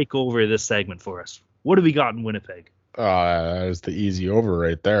just take over this segment for us? What do we got in Winnipeg? That was the easy over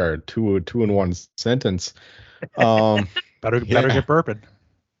right there. Two in one sentence. Better get burping.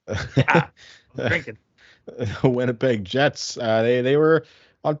 Yeah, I'm drinking. Winnipeg Jets. They were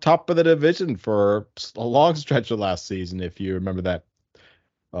on top of the division for a long stretch of last season, if you remember that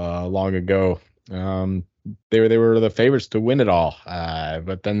long ago. They were the favorites to win it all,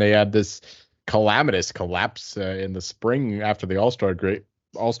 but then they had this calamitous collapse in the spring after the All-Star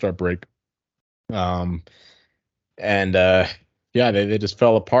break. They just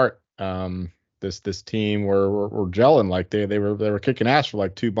fell apart. This team were gelling, like they were kicking ass for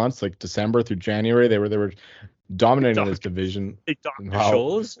like 2 months, like December through January. They were dominating this division. Hey, Dr.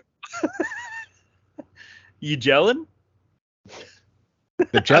 Scholes, you gelling?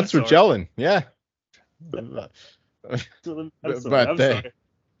 The Jets were gelling, yeah. But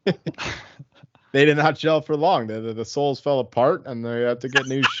they did not gel for long. The soles fell apart, and they had to get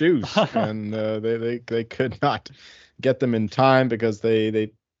new shoes, and they could not get them in time because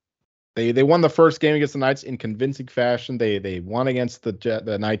they won the first game against the Knights in convincing fashion. They won against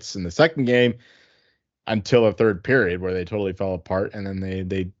the Knights in the second game until the third period, where they totally fell apart, and then they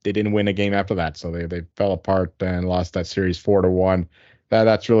didn't win a game after that. So they fell apart and lost that series 4-1.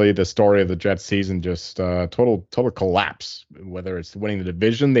 That's really the story of the Jets season, just total collapse. Whether it's winning the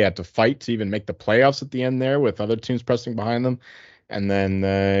division, they had to fight to even make the playoffs at the end there, with other teams pressing behind them, and then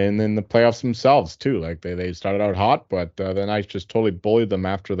the playoffs themselves too. Like they started out hot, but the Knights just totally bullied them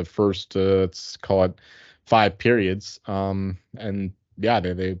after the first let's call it 5 periods. They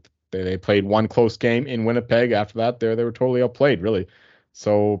played one close game in Winnipeg. After that, they were totally outplayed, really.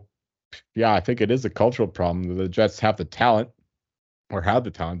 So yeah, I think it is a cultural problem. The Jets have the talent. Or had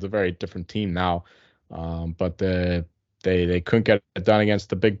the talent. It's a very different team now, but they couldn't get it done against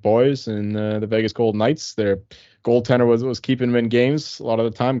the big boys and the Vegas Golden Knights. Their goaltender was keeping them in games a lot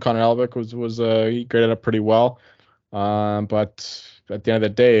of the time. Connor Albeck he graded up pretty well, but at the end of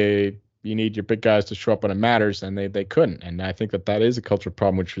the day, you need your big guys to show up when it matters, and they couldn't. And I think that is a cultural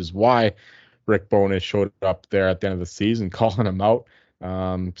problem, which is why Rick Bowness showed up there at the end of the season, calling them out.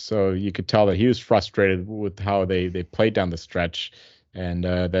 So you could tell that he was frustrated with how they played down the stretch. And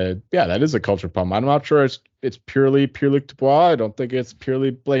that is a culture problem. I'm not sure it's purely Pierre-Luc Dubois. I don't think it's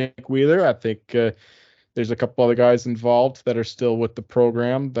purely Blake Wheeler. I think there's a couple other guys involved that are still with the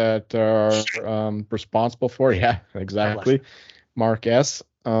program that are responsible for it. Yeah, exactly. Mark S.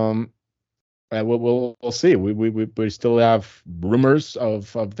 We'll see. We still have rumors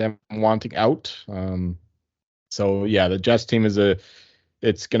of them wanting out. So yeah, the Jets team it's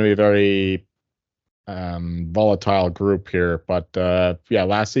going to be a very volatile group here, but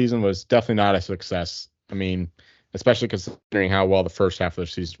last season was definitely not a success. I mean, especially considering how well the first half of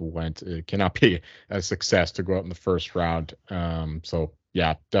the season went, it cannot be a success to go out in the first round. So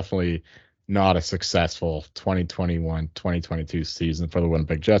yeah, definitely not a successful 2021-2022 season for the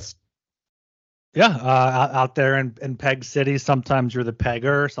Winnipeg Jets. Yeah, out there in Peg City, sometimes you're the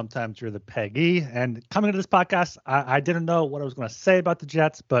Pegger, sometimes you're the Peggy. And coming into this podcast, I didn't know what I was going to say about the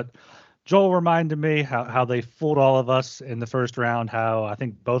Jets, but Joel reminded me how they fooled all of us in the first round, how I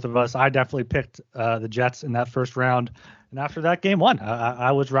think both of us, I definitely picked the Jets in that first round. And after that game one,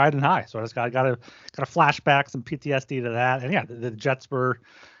 I was riding high. So I just got a flashback, some PTSD to that. And yeah, the Jets were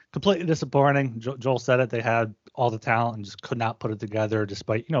completely disappointing. Joel said it. They had all the talent and just could not put it together,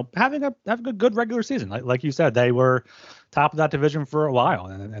 despite, having a good regular season. Like you said, they were top of that division for a while.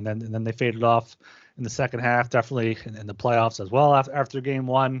 And then they faded off in the second half, definitely in the playoffs as well after game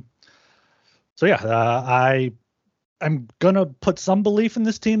one. So yeah, I'm gonna put some belief in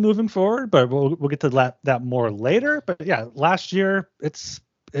this team moving forward, but we'll get to that more later. But yeah, last year it's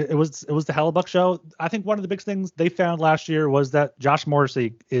it was the Hellebuck show. I think one of the big things they found last year was that Josh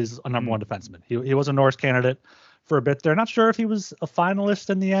Morrissey is a number one defenseman. He was a Norris candidate for a bit there. Not sure if he was a finalist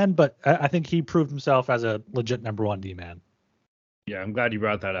in the end, but I think he proved himself as a legit number one D man. Yeah, I'm glad you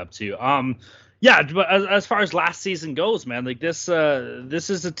brought that up too. Yeah, but as far as last season goes, man, like this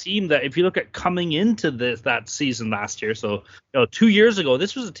is a team that if you look at coming into that season last year, so 2 years ago,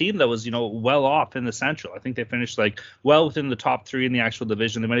 this was a team that was well off in the Central. I think they finished like well within the top 3 in the actual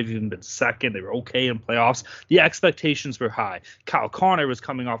division. They might have even been second. They were okay in playoffs. The expectations were high. Kyle Connor was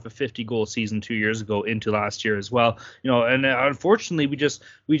coming off a 50-goal season 2 years ago into last year as well. And unfortunately, we just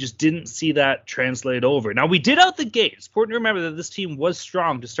didn't see that translate over. Now we did out the gate. It's important to remember that this team was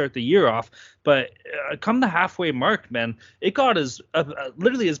strong to start the year off. But come the halfway mark, man, it got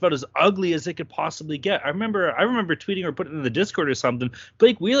literally about as ugly as it could possibly get. I remember tweeting or putting in the Discord or something.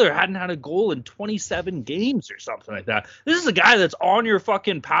 Blake Wheeler hadn't had a goal in 27 games or something like that. This is a guy that's on your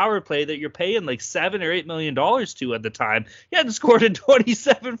fucking power play that you're paying like $7 or $8 million to at the time. He hadn't scored in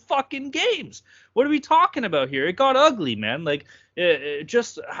 27 fucking games. What are we talking about here? It got ugly, man. Like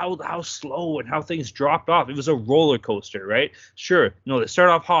just how slow and how things dropped off. It was a roller coaster, right? Sure, they start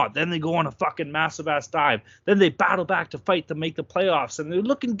off hot, then they go on a fucking massive ass dive, then they battle back to fight to make the playoffs, and they're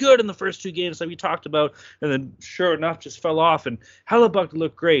looking good in the first 2 games that we talked about, and then sure enough, just fell off. And Hellebuck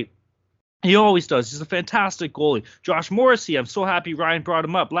looked great. He always does. He's a fantastic goalie. Josh Morrissey, I'm so happy Ryan brought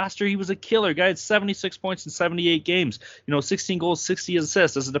him up. Last year, he was a killer. Guy had 76 points in 78 games. 16 goals, 60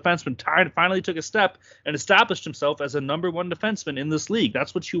 assists. As a defenseman, finally took a step and established himself as a number one defenseman in this league.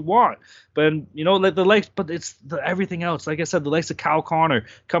 That's what you want. But, but it's everything else. Like I said, the likes of Kyle Connor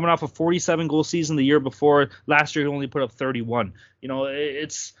coming off a 47-goal season the year before. Last year, he only put up 31. And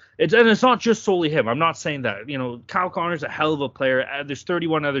it's not just solely him. I'm not saying that. Kyle Connor's a hell of a player. There's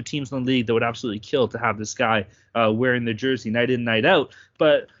 31 other teams in the league that would absolutely kill to have this guy wearing their jersey night in, night out.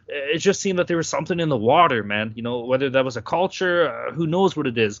 But it just seemed that there was something in the water, man. Whether that was a culture, who knows what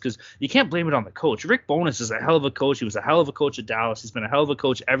it is, because you can't blame it on the coach. Rick Bowness is a hell of a coach. He was a hell of a coach at Dallas. He's been a hell of a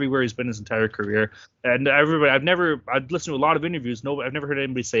coach everywhere he's been his entire career. And everybody, I've listened to a lot of interviews. I've never heard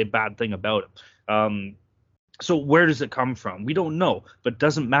anybody say a bad thing about him. So where does it come from? We don't know, but it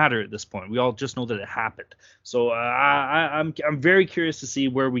doesn't matter at this point. We all just know that it happened. So I'm very curious to see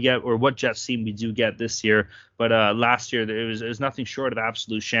where we get or what Jets team we do get this year. But last year it was nothing short of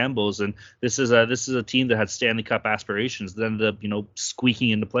absolute shambles, and this is a team that had Stanley Cup aspirations that ended up squeaking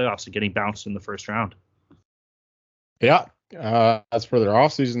into playoffs and getting bounced in the first round. Yeah. As for their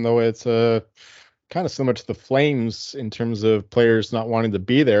offseason, though, it's kind of similar to the Flames in terms of players not wanting to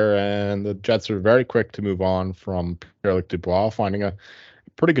be there, and the Jets are very quick to move on from Pierre-Luc Dubois, finding a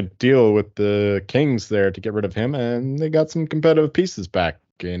pretty good deal with the Kings there to get rid of him, and they got some competitive pieces back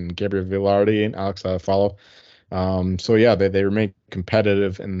in Gabriel Vilardi and Alex Iafallo. So yeah, they remain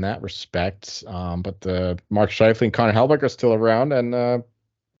competitive in that respect. But Mark Scheifele and Connor Hellebuck are still around, and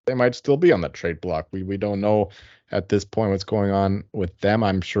they might still be on the trade block. We don't know at this point what's going on with them.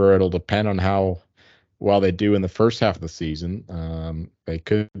 I'm sure it'll depend on how well they do in the first half of the season. They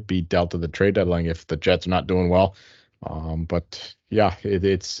could be dealt to the trade deadline if the Jets are not doing well. But yeah,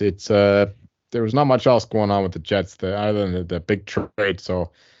 it's there was not much else going on with the Jets other than the big trade.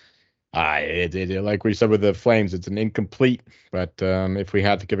 So like we said with the Flames, it's an incomplete. But if we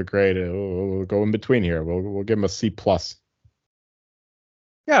had to give a grade, we'll go in between here. We'll give them a C+.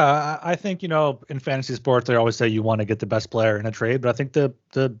 Yeah, I think, in fantasy sports, they always say you want to get the best player in a trade, but I think the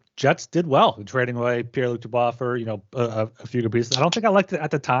Jets did well trading away Pierre-Luc Dubois for, a few good pieces. I don't think I liked it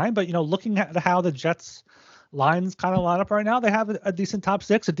at the time, but, looking at how the Jets lines kind of line up right now, they have a decent top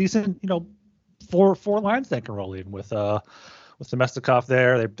six, a decent, four lines they can roll in with Semestikov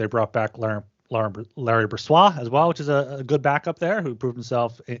there. They brought back Larry Brossoit as well, which is a good backup there who proved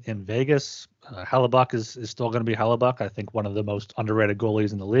himself in Vegas. Hellebuck is still going to be Hellebuck. I think one of the most underrated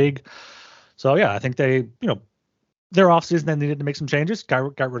goalies in the league. So yeah, I think they, their offseason they needed to make some changes.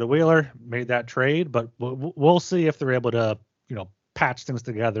 Got rid of Wheeler, made that trade, but we'll see if they're able to, patch things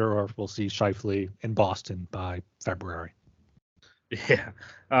together, or if we'll see Scheifele in Boston by February. Yeah,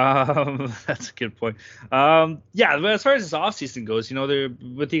 that's a good point. Yeah, but as far as this offseason goes, they're,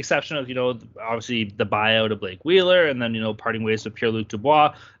 with the exception of, obviously the buyout of Blake Wheeler and then, parting ways with Pierre-Luc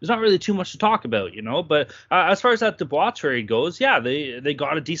Dubois, there's not really too much to talk about, But as far as that Dubois trade goes, yeah, they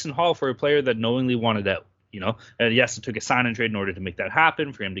got a decent haul for a player that knowingly wanted out. And yes, it took a sign and trade in order to make that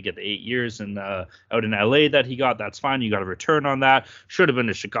happen for him to get the 8 years and out in LA that he got. That's fine. You got a return on that. Should have been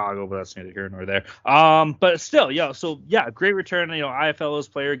to Chicago, but that's neither here nor there. But still, great return. IFL's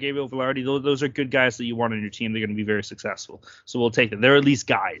player, Gabriel Velarde, those are good guys that you want on your team. They're going to be very successful. So we'll take them. They're at least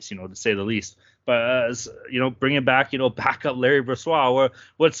guys, to say the least. But bringing back, backup Larry Brossoit.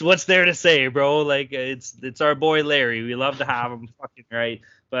 What's there to say, bro? Like it's our boy Larry. We love to have him, fucking right.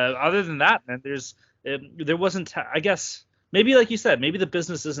 But other than that, man, there wasn't. I guess maybe like you said, maybe the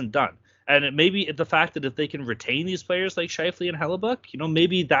business isn't done, and it may be the fact that if they can retain these players like Scheifele and Hellebuck,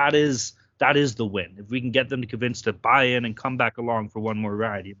 maybe that is the win. If we can get them to convince to buy in and come back along for one more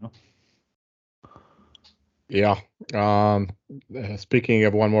ride, Yeah. Speaking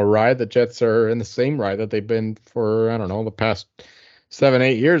of one more ride, the Jets are in the same ride that they've been for, I don't know, the past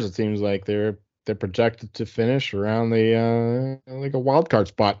 7-8 years. It seems like they're projected to finish around the like a wild card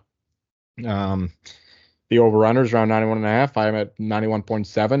spot. The over-runners around 91.5. I'm at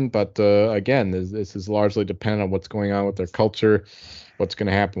 91.7. But again, this is largely dependent on what's going on with their culture, what's going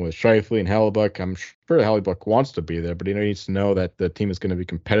to happen with Scheifele and Hellebuck. I'm sure Hellebuck wants to be there, but he needs to know that the team is going to be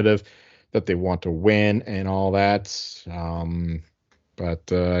competitive, that they want to win and all that.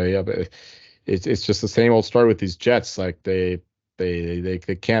 But it's just the same old story with these Jets. Like they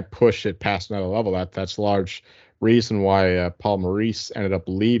can't push it past another level. That's large reason why Paul Maurice ended up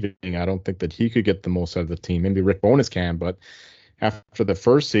leaving. I don't think that he could get the most out of the team. Maybe Rick Bowness can, but after the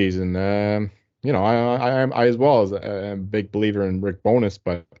first season, I as well as a big believer in Rick Bowness,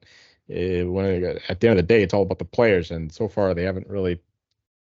 but at the end of the day, it's all about the players, and so far they haven't really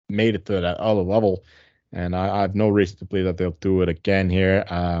made it to that other level, and I have no reason to believe that they'll do it again here.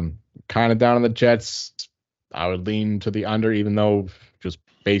 Kind of down on the Jets. I would lean to the under, even though just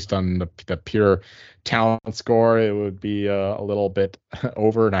based on the pure talent score, it would be a little bit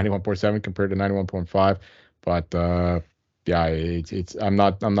over 91.7 compared to 91.5. But it's I'm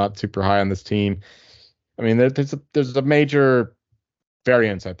not super high on this team. I mean, there's a major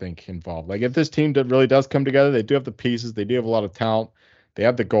variance, I think, involved. Like if this team really does come together, they do have the pieces, they do have a lot of talent. They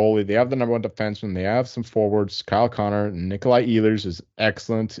have the goalie. They have the number one defenseman. They have some forwards. Kyle Connor and Nikolai Ehlers is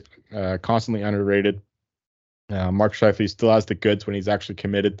excellent, constantly underrated. Mark Scheifele still has the goods when he's actually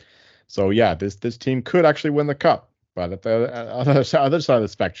committed. So, yeah, this team could actually win the cup. But at the other side of the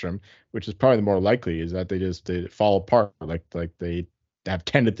spectrum, which is probably the more likely, is that they fall apart like they have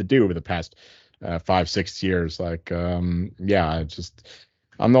tended to do over the past 5-6 years.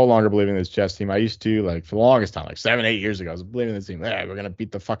 I'm no longer believing this Jets team. I used to, like, for the longest time, like 7-8 years ago, I was believing this team. We're going to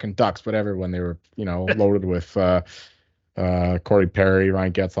beat the fucking Ducks, whatever, when they were, loaded with Corey Perry,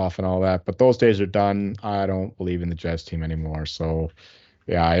 Ryan Getzlaf, and all that. But those days are done. I don't believe in the Jets team anymore. So,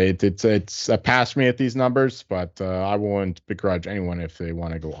 yeah, it's a pass for me at these numbers, but I won't begrudge anyone if they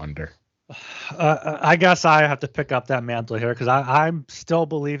want to go under. I guess I have to pick up that mantle here because I'm still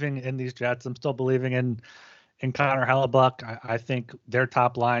believing in these Jets. I'm still believing in Connor Hellebuck. I think their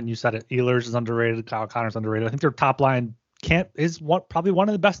top line, you said it, Ehlers is underrated, Kyle Connor's underrated. I think their top line is probably one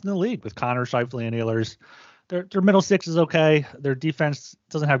of the best in the league with Connor, Scheifele, and Ehlers. Their middle six is okay. Their defense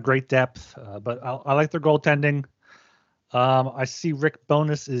doesn't have great depth, but I like their goaltending. I see Rick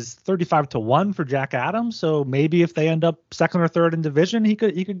Bowness is 35-1 for Jack Adams, so maybe if they end up second or third in division, he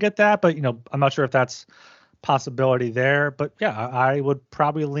could get that. But I'm not sure if that's possibility there. But yeah, I would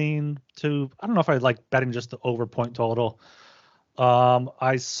probably lean to. I don't know if I'd like betting just the over point total.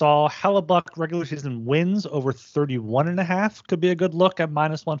 I saw Hellebuck regular season wins over 31.5 could be a good look at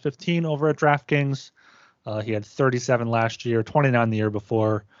 -115 over at DraftKings. He had 37 last year, 29 the year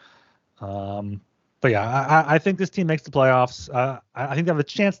before. But yeah, I think this team makes the playoffs. I think they have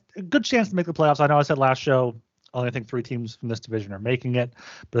a good chance to make the playoffs. I know I said last show, only I think 3 teams from this division are making it,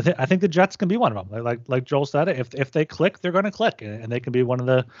 but I think the Jets can be one of them. Like Joel said, if they click, they're going to click, and they can be one of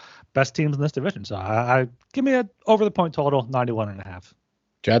the best teams in this division. So I give me a over the point total, 91.5.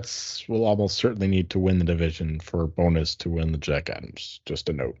 Jets will almost certainly need to win the division for Bonus to win the Jack Adams. Just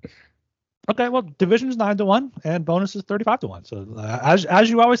a note. Okay, well, division is 9-1 and Bonus is 35-1. So as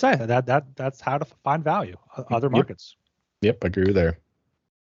you always say, that's how to find value. Other markets. Yep, I agree there.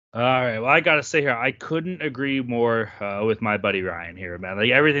 All right. Well, I got to say here, I couldn't agree more with my buddy Ryan here, man.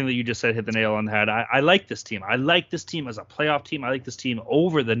 Like everything that you just said hit the nail on the head. I like this team. I like this team as a playoff team. I like this team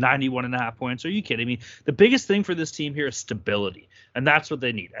over the 91.5 points. Are you kidding me? The biggest thing for this team here is stability, and that's what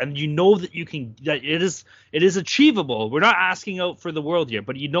they need. And you know that that it is achievable. We're not asking out for the world here,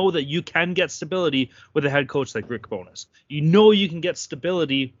 but you know that you can get stability with a head coach like Rick Bowness. You know you can get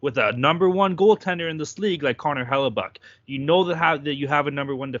stability with a number one goaltender in this league like Connor Hellebuck. You know that you have a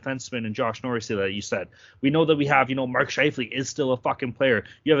number one defenseman in Josh Norris that you said. We know that we have, Mark Scheifele is still a fucking player.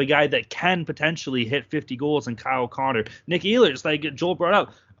 You have a guy that can potentially hit 50 goals in Kyle Connor. Nick Ehlers, like Joel brought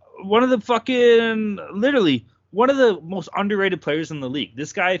up, one of the most underrated players in the league.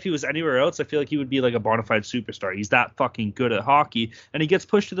 This guy, if he was anywhere else, I feel like he would be like a bona fide superstar. He's that fucking good at hockey, and he gets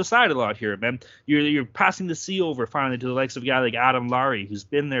pushed to the side a lot here, man. You're passing the C over finally to the likes of a guy like Adam Lowry, who's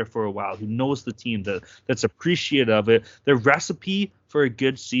been there for a while, who knows the team, that's appreciative of it. The recipe for a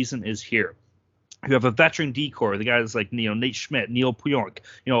good season is here. You have a veteran decor, the guys like Nate Schmidt, Neil Pionk,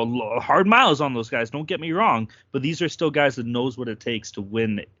 hard miles on those guys. Don't get me wrong, but these are still guys that knows what it takes to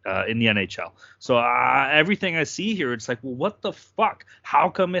win in the NHL. So everything I see here, it's like, well, what the fuck? How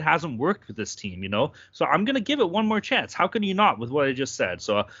come it hasn't worked with this team? So I'm gonna give it one more chance. How can you not with what I just said?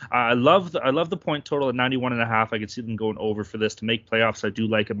 So I love the point total at 91.5. I could see them going over for this to make playoffs. I do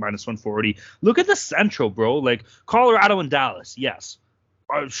like it -140. Look at the Central, bro. Like Colorado and Dallas, yes.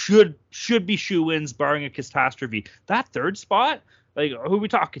 Should be shoe-ins barring a catastrophe. That third spot, like, who are we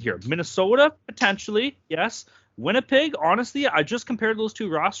talking here? Minnesota, potentially, yes. Winnipeg, honestly, I just compared those two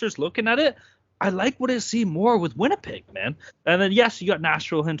rosters looking at it. I like what I see more with Winnipeg, man. And then, yes, you got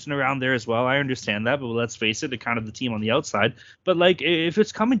Nashville hinting around there as well. I understand that, but let's face it, they're kind of the team on the outside. But, like, if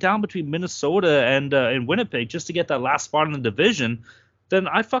it's coming down between Minnesota and Winnipeg just to get that last spot in the division, then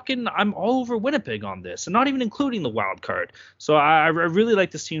I'm all over Winnipeg on this, and not even including the wild card. So I really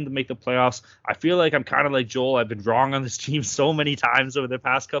like this team to make the playoffs. I feel like I'm kind of like Joel. I've been wrong on this team so many times over the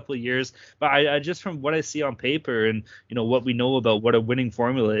past couple of years, but I just from what I see on paper and what we know about what a winning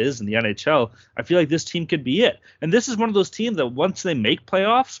formula is in the NHL, I feel like this team could be it. And this is one of those teams that once they make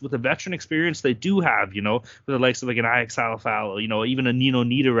playoffs with the veteran experience they do have, with the likes of like an Alex Alafalo, even a Nino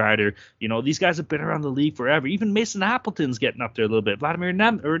Niederreiter, these guys have been around the league forever. Even Mason Appleton's getting up there a little bit. Vladimir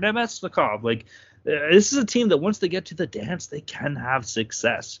Nemesnikov, like this is a team that once they get to the dance, they can have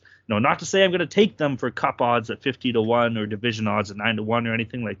success. Not to say I'm going to take them for cup odds at 50-1 or division odds at 9-1 or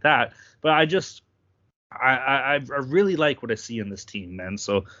anything like that, but I really like what I see in this team, man.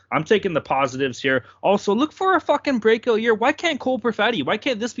 So I'm taking the positives here. Also, look for a fucking breakout year. Why can't Cole Perfetti? Why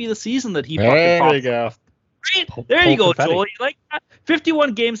can't this be the season that he fucking pops? There you go. Right? There you go, Joel. You like that?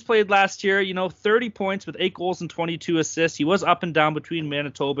 51 games played last year, 30 points with 8 goals and 22 assists. He was up and down between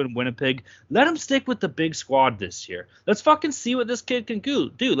Manitoba and Winnipeg. Let him stick with the big squad this year. Let's fucking see what this kid can do.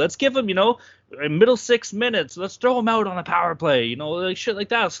 Let's give him, middle 6 minutes. Let's throw him out on a power play, like shit like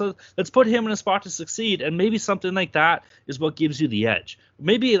that. So let's put him in a spot to succeed, and maybe something like that is what gives you the edge.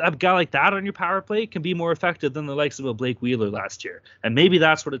 Maybe a guy like that on your power play can be more effective than the likes of a Blake Wheeler last year, and maybe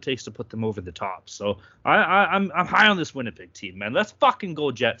that's what it takes to put them over the top. So I'm high on this Winnipeg team, man. Let's fucking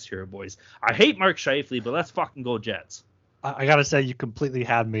go Jets here, boys. I hate Mark Scheifele, but let's fucking go Jets. I gotta say, you completely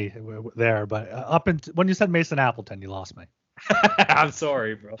had me there, but when you said Mason Appleton, you lost me. I'm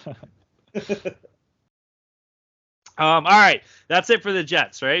sorry, bro. All right, that's it for the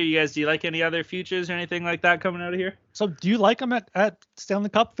Jets, right? You guys, do you like any other futures or anything like that coming out of here? So do you like them at Stanley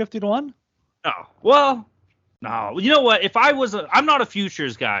Cup 50-1? No. Well, no. You know what? If I'm not a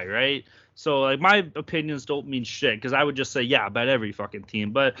futures guy, right? So like my opinions don't mean shit because I would just say yeah, bet every fucking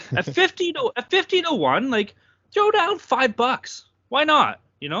team. But at 50-1, like throw down $5. Why not?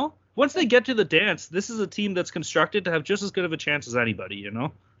 Once they get to the dance, this is a team that's constructed to have just as good of a chance as anybody.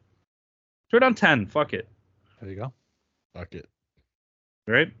 Throw down 10. Fuck it. There you go. Fuck it.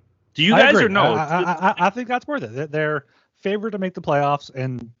 Right? Do you guys agree. or no? I think that's worth it. They're favored to make the playoffs,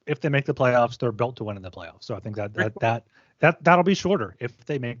 and if they make the playoffs, they're built to win in the playoffs. So I think that'll be shorter if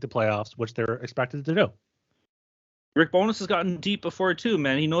they make the playoffs, which they're expected to do. Rick Bowness has gotten deep before too,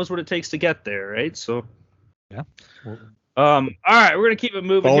 man. He knows what it takes to get there, right? So yeah. All right, we're gonna keep it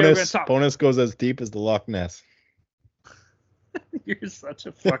moving here. Bonus goes as deep as the Loch Ness. You're such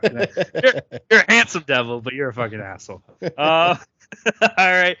a fucking you're a handsome devil, but you're a fucking asshole. All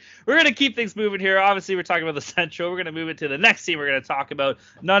right, we're gonna keep things moving here. Obviously, we're talking about the Central. We're gonna move it to the next team. We're gonna talk about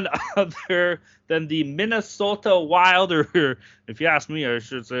none other than the Minnesota Wild, or if you ask me, I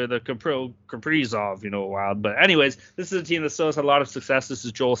should say the Kaprizov, Wild. But anyways, this is a team that still has a lot of success. This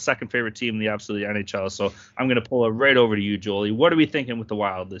is Joel's second favorite team in the absolute NHL. So I'm gonna pull it right over to you, Jolie. What are we thinking with the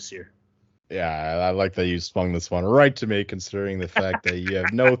Wild this year? Yeah, I like that you swung this one right to me, considering the fact that you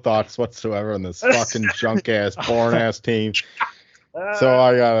have no thoughts whatsoever on this fucking junk-ass, boring-ass team. So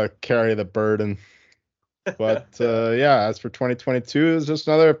I got to carry the burden. But, yeah, as for 2022, it's just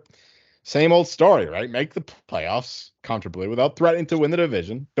another Same old story, right? Make the playoffs comfortably without threatening to win the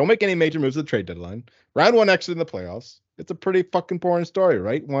division. Don't make any major moves at the trade deadline. Round one exit in the playoffs. It's a pretty fucking boring story,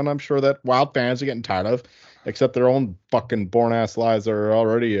 right? One I'm sure that Wild fans are getting tired of, except their own fucking boring ass lives are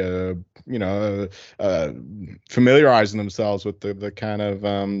already, familiarizing themselves with the kind of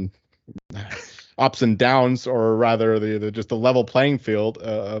ups and downs, or rather the just the level playing field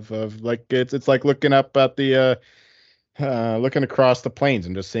of like it's like looking up at the looking across the plains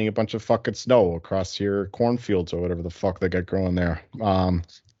and just seeing a bunch of fucking snow across your cornfields or whatever the fuck they got growing there. What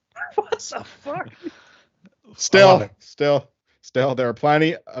the fuck? Still, there are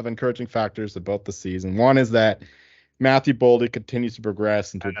plenty of encouraging factors about the season. One is that Matthew Boldy continues to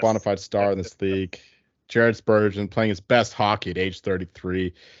progress into a bona fide star in this league. Jared Spurgeon playing his best hockey at age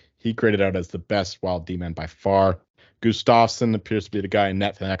 33. He graded out as the best Wild D-man by far. Gustafsson appears to be the guy in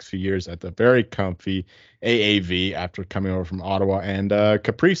net for the next few years at the very comfy AAV after coming over from Ottawa. And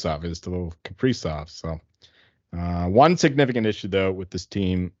Kaprizov is still Kaprizov. So one significant issue, though, with this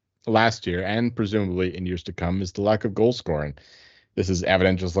team last year and presumably in years to come is the lack of goal scoring. This is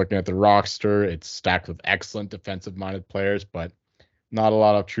evident just looking at the roster. It's stacked with excellent defensive-minded players, but not a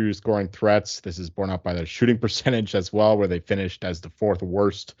lot of true scoring threats. This is borne out by their shooting percentage as well, where they finished as the fourth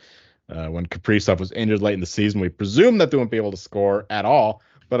worst. When Kaprizov was injured late in the season, we presumed that they wouldn't be able to score at all.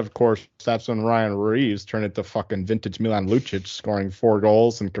 But of course, that's when Ryan Reeves turned into fucking vintage Milan Lucic, scoring 4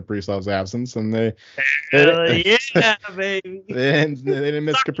 goals in Kaprizov's absence, and they yeah, baby. they didn't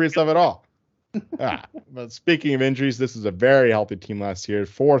miss Kaprizov at all. But speaking of injuries, this is a very healthy team last year,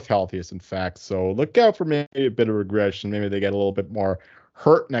 4th healthiest in fact. So look out for maybe a bit of regression. Maybe they get a little bit more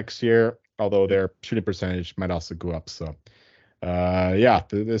hurt next year, although their shooting percentage might also go up. So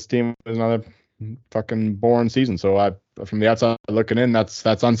this team is another fucking boring season. So from the outside looking in, that's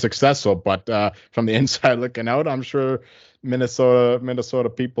unsuccessful. But from the inside looking out, I'm sure Minnesota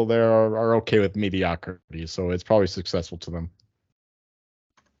people there are okay with mediocrity. So it's probably successful to them.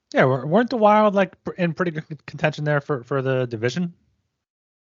 Yeah, weren't the Wild like in pretty good contention there for the division?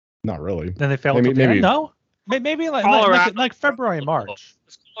 Not really. Then they failed to win. No, maybe like February, March.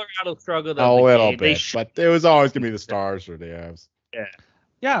 Colorado struggled a little bit, but it was always gonna be the Stars or the Avs.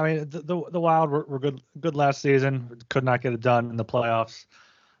 Yeah. I mean, the Wild were good last season. Could not get it done in the playoffs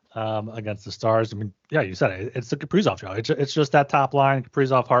against the Stars. I mean, yeah, you said it. It's the Kaprizov show. It's just that top line: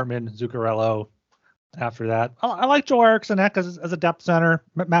 Kaprizov, Hartman, Zuccarello. After that, I like Joe Eriksson as a depth center.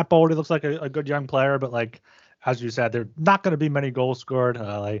 Matt Boldy looks like a good young player, but like as you said, there are not going to be many goals scored.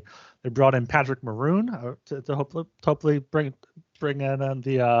 They brought in Patrick Maroon to hopefully bring in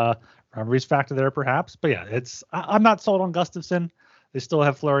the Reese factor there, perhaps. But yeah, I'm not sold on Gustafsson. They still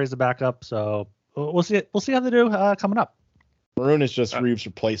have Fleury as a backup, so we'll see. We'll see how they do coming up. Maroon is just Reeves'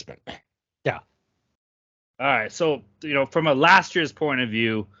 replacement. Yeah. All right. So from a last year's point of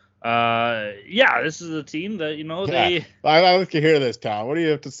view. This is a team that they. I like to hear this, Tom. What do you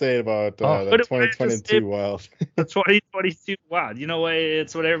have to say about the 2022 Wild? The 2022 Wild. You know what?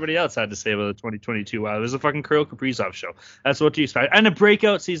 It's what everybody else had to say about the 2022 Wild. It was a fucking Kirill Kaprizov show. That's what you expect, and a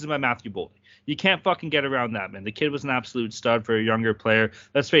breakout season by Matthew Boldy. You can't fucking get around that, man. The kid was an absolute stud for a younger player.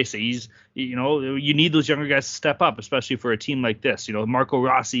 Let's face it, you need those younger guys to step up, especially for a team like this. Marco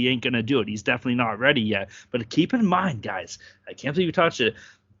Rossi ain't gonna do it. He's definitely not ready yet. But keep in mind, guys, I can't believe you touched it.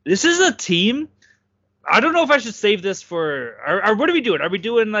 This is a team. I don't know if I should save this for. Or what are we doing? Are we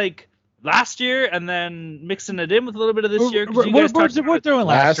doing like last year and then mixing it in with a little bit of this year? We're doing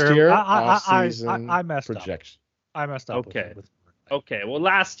last year. I messed projection. up. I messed up. Okay. Well,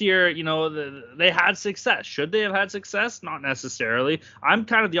 last year, they had success. Should they have had success? Not necessarily. I'm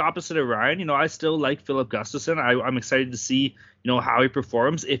kind of the opposite of Ryan. I still like Philip Gustafsson. I'm excited to see, how he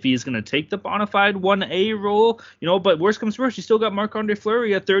performs, if he's going to take the bona fide 1A role, but worst comes to worst, you still got Marc-Andre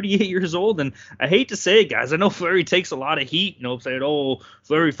Fleury at 38 years old. And I hate to say it, guys, I know Fleury takes a lot of heat, saying, oh,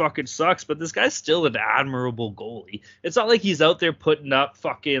 Fleury fucking sucks, but this guy's still an admirable goalie. It's not like he's out there putting up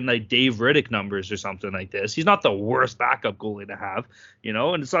fucking like Dave Riddick numbers or something like this. He's not the worst backup goalie to have,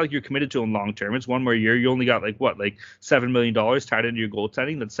 and it's not like you're committed to him long term. It's one more year. You only got like $7 million tied into your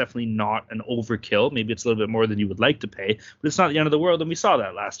goaltending. That's definitely not an overkill. Maybe it's a little bit more than you would like to pay, but it's not the end of the world, and we saw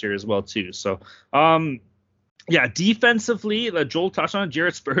that last year as well too. So defensively, Joel touched on it,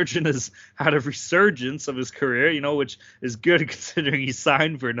 Jared Spurgeon has had a resurgence of his career, which is good considering he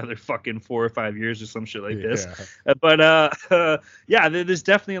signed for another fucking 4 or 5 years or some shit like this. There's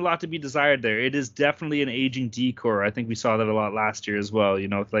definitely a lot to be desired there. It is definitely an aging decor. I think we saw that a lot last year as well.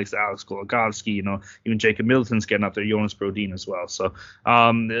 Like Alex Goligoski, even Jacob Middleton's getting up there, Jonas Brodin as well. So,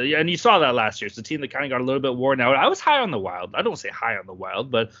 and you saw that last year. It's a team that kind of got a little bit worn out. I was high on the Wild. I don't say high on the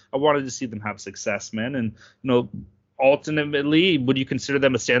Wild, but I wanted to see them have success, man. And ultimately, would you consider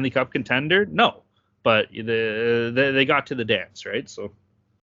them a Stanley Cup contender? No, but they got to the dance, right? So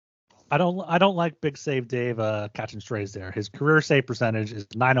I don't like Big Save Dave catching strays there. His career save percentage is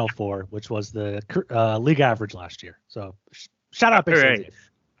 .904, which was the league average last year. So shout out Big Save Dave.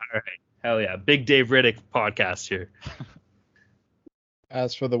 All right. Hell yeah. Big Dave Riddick podcast here.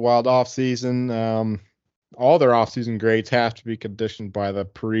 As for the Wild offseason, all their offseason grades have to be conditioned by the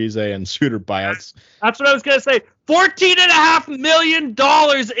Parise and Suter buyouts. That's what I was going to say. $14.5 million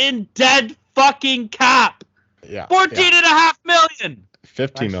in dead fucking cap. Yeah. $14.5 million.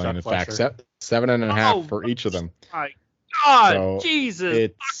 15 million, in fact. 7.5 for each of them. My God. So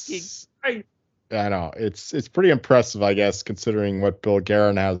Jesus fucking Christ. I know. It's pretty impressive, I guess, considering what Bill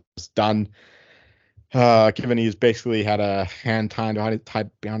Guerin has done. Given he's basically had a hand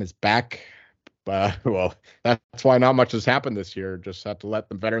tied behind his back. Well, that's why not much has happened this year. Just had to let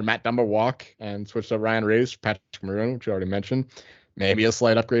the veteran Matt Dumba walk and switch to Ryan Reeves, Patrick Maroon, which you already mentioned. Maybe a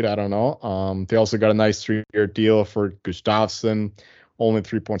slight upgrade. I don't know. They also got a nice 3-year deal for Gustafsson, only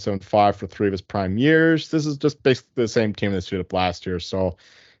 3.75 for 3 of his prime years. This is just basically the same team that suited up last year, so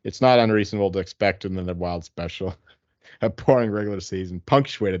it's not unreasonable to expect another Wild special, a boring regular season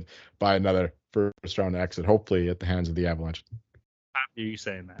punctuated by another first-round exit, hopefully at the hands of the Avalanche. Happy you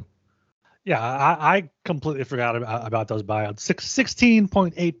saying that. Yeah, I completely forgot about those buyouts.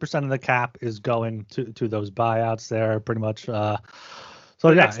 16.8% of the cap is going to those buyouts there, pretty much.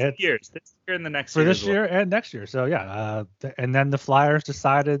 This year and the next year. For this year and next year. So yeah, and then the Flyers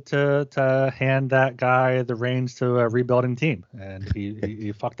decided to hand that guy the reins to a rebuilding team, and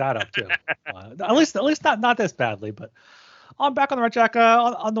he fucked that up too. At least not this badly, but I'm back on the Red Jack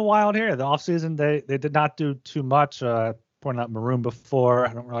on the Wild here. The offseason they did not do too much. Pointed out Maroon before.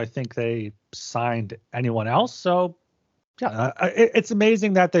 I don't really think they signed anyone else. So yeah, it's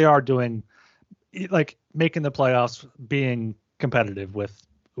amazing that they are doing, like, making the playoffs, being competitive with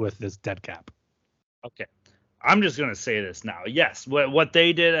this dead cap. Okay. I'm just going to say this now. Yes, what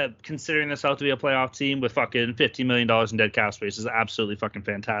they did, considering this out to be a playoff team with fucking $50 million in dead cap space, is absolutely fucking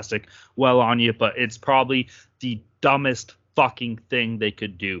fantastic. Well on you, but it's probably the dumbest fucking thing they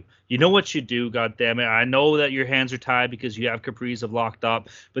could do. You know what you do, goddammit. I know that your hands are tied because you have Kaprizov locked up,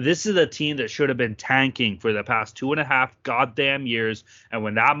 but this is a team that should have been tanking for the past 2.5 goddamn years, and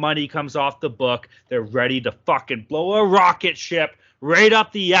when that money comes off the book, they're ready to fucking blow a rocket ship right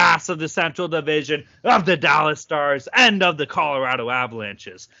up the ass of the Central Division, of the Dallas Stars, and of the Colorado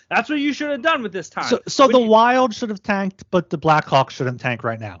Avalanches. That's what you should have done with this time. So the Wild should have tanked, but the Blackhawks shouldn't tank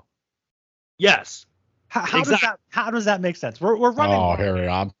right now. Yes. How does that make sense? We're running. Oh, here we are.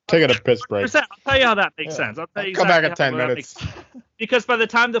 I'm taking a piss break. I'll tell you how that makes sense. I'll tell you. Come back in 10 minutes. Because by the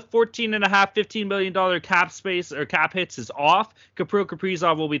time the $14.5 million cap space or cap hits is off,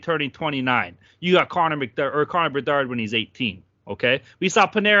 Kaprizov will be turning 29. You got Connor Bedard when he's 18. Okay, we saw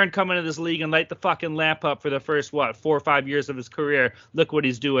Panarin come into this league and light the fucking lamp up for the first 4 or 5 years of his career. Look what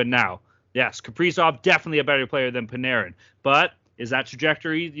he's doing now. Yes, Kaprizov definitely a better player than Panarin, but is that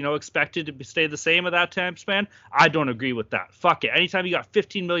trajectory, expected to stay the same at that time span? I don't agree with that. Fuck it. Anytime you got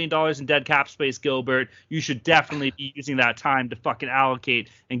 $15 million in dead cap space, Gilbert, you should definitely be using that time to fucking allocate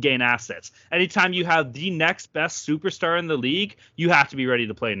and gain assets. Anytime you have the next best superstar in the league, you have to be ready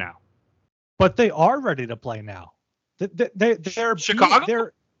to play now. But they are ready to play now. They're Chicago?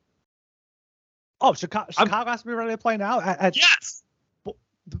 Chicago has to be ready to play now? Yes.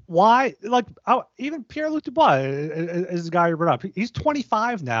 Why? Even Pierre-Luc Dubois is the guy you brought up. He's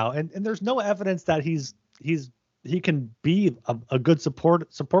 25 now, and there's no evidence that he can be a good support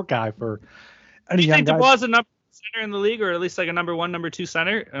guy for any young guy. Do you think Dubois is a number center in the league, or at least like a number 1, number 2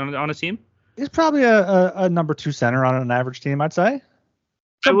 center on a team? He's probably a number 2 center on an average team, I'd say.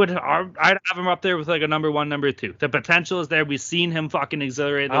 I'd have him up there with like a number 1, number 2. The potential is there. We've seen him fucking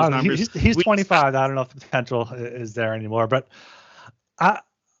exhilarate those numbers. He's 25. I don't know if the potential is there anymore, but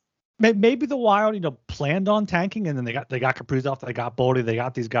maybe the Wild, planned on tanking, and then they got Kaprizov, they got Boldy, they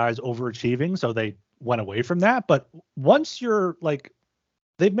got these guys overachieving, so they went away from that. But once you're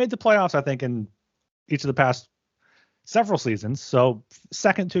they've made the playoffs, I think, in each of the past several seasons. So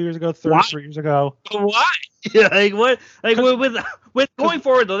second 2 years ago, third 3 years ago. Why? Yeah, what? With going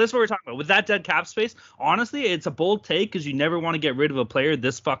forward though, this is what we're talking about. With that dead cap space, honestly, it's a bold take because you never want to get rid of a player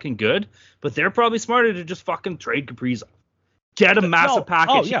this fucking good. But they're probably smarter to just fucking trade Kaprizov, get a massive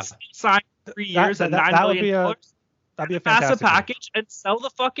package, oh, yeah. sign 3 years at $9 million. That'd be a massive package and sell the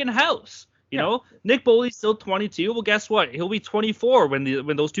fucking house. You know, Nick Boley's still 22. Well, guess what? He'll be 24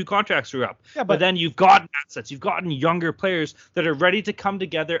 when those 2 contracts are up. Yeah, but then you've gotten assets. You've gotten younger players that are ready to come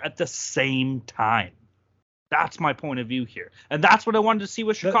together at the same time. That's my point of view here. And that's what I wanted to see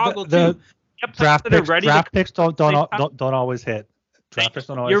with Chicago, too. get draft that are picks, ready draft to picks don't always hit. Draft picks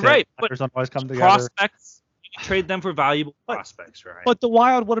don't always You're hit. right, Players don't always come together. prospects, you trade them for valuable prospects, right? But the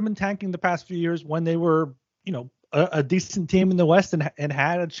Wild would have been tanking the past few years when they were, a decent team in the West and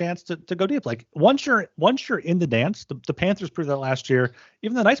had a chance to go deep. Like once you're in the dance, the Panthers proved that last year.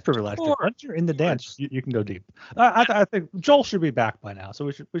 Even the Knights proved it last year. Once you're in the dance, you can go deep. I think Joel should be back by now, so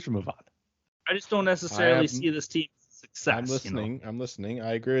we should move on. I just don't necessarily see this team success. I'm listening.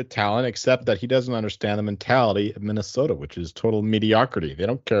 I agree with Talon, except that he doesn't understand the mentality of Minnesota, which is total mediocrity. They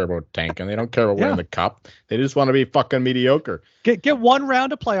don't care about tanking. They don't care about winning the cup. They just want to be fucking mediocre. Get one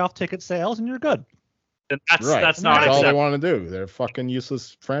round of playoff ticket sales and you're good. That's not all they want to do. They're a fucking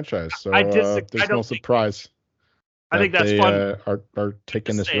useless franchise. So there's no surprise. I think that's fun. Are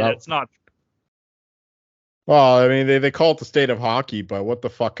taking this route. It's not. Well, I mean, they call it the state of hockey, but what the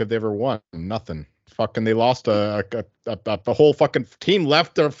fuck have they ever won? Nothing. Fucking, they lost the whole fucking team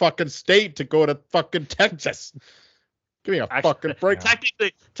left their fucking state to go to fucking Texas. Give me a fucking break.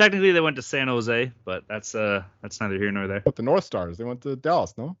 Technically, they went to San Jose, but that's neither here nor there. But the North Stars, they went to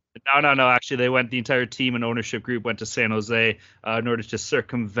Dallas, no? No. Actually, the entire team and ownership group went to San Jose in order to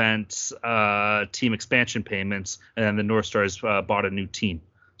circumvent team expansion payments, and then the North Stars bought a new team.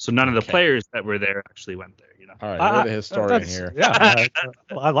 So none of the players that were there actually went there. All right, you're the historian here. Yeah,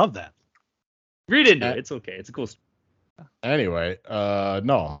 I love that. Read into it. It's okay. It's a cool story. Anyway,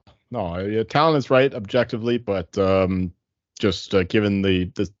 no, Talon is right objectively, but just given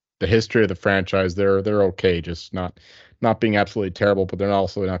the history of the franchise, they're okay. Just not being absolutely terrible, but they're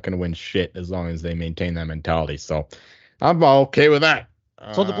also not going to win shit as long as they maintain that mentality. So I'm okay with that.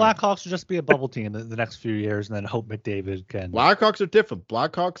 So the Blackhawks will just be a bubble team the next few years, and then hope McDavid can. Blackhawks are different.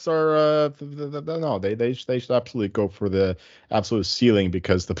 Blackhawks are no, they should absolutely go for the absolute ceiling,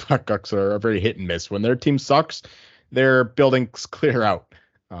 because the Blackhawks are very hit and miss. When their team sucks, their buildings clear out.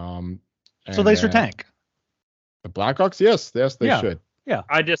 So they should tank. The Blackhawks, yes, they should. Yeah,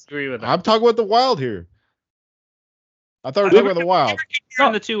 I disagree with that. I'm talking about the Wild here. I thought we were talking about the Wild. We were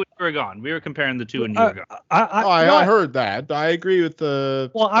comparing the two when you were gone. We were comparing the two when you were gone. I heard that. I agree with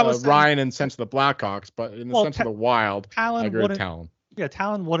Ryan in the sense of the Blackhawks, but in the sense of the Wild, I agree with Talon. Yeah,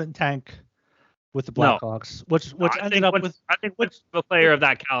 Talon wouldn't tank with the Blackhawks, which ended up with. I think with a player of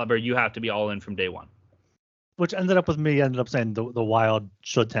that caliber, you have to be all in from day one. Which ended up saying the Wild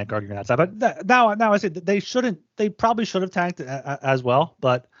should tank, arguing that side. But now I say that they shouldn't. They probably should have tanked as well,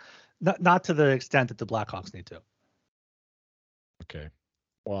 but not to the extent that the Blackhawks need to. Okay.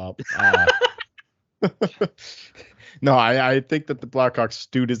 Well, no, I think that the Blackhawks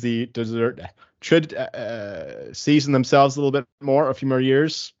should season themselves a little bit more, a few more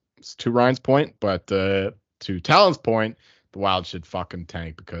years, to Ryan's point. But to Talon's point, the Wild should fucking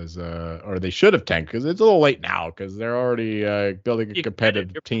tank or they should have tanked, because it's a little late now, because they're already building a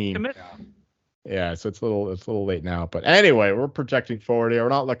competitive team. Yeah, so it's a little late now. But anyway, we're projecting forward here. We're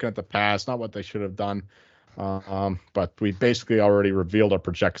not looking at the past, not what they should have done. But we basically already revealed our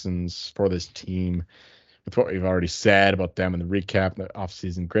projections for this team with what we've already said about them in the recap, the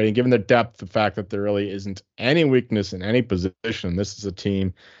offseason grading. Given their depth, the fact that there really isn't any weakness in any position, this is a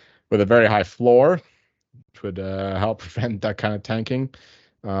team with a very high floor, which would help prevent that kind of tanking.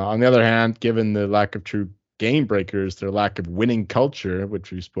 On the other hand, given the lack of true game breakers, their lack of winning culture, which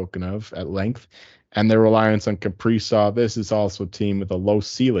we've spoken of at length, and their reliance on Kaprizov, this is also a team with a low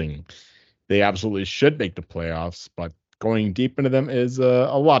ceiling. They absolutely should make the playoffs, but going deep into them is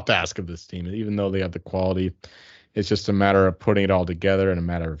a lot to ask of this team. Even though they have the quality, it's just a matter of putting it all together and a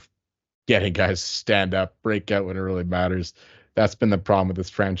matter of getting guys to stand up, break out when it really matters. That's been the problem with this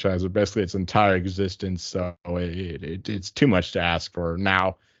franchise, with basically its entire existence. So it's too much to ask for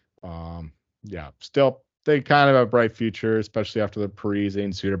now. Still, they kind of have a bright future, especially after the Parise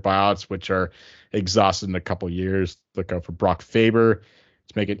and Suter buyouts, which are exhausted in a couple of years. Look out for Brock Faber.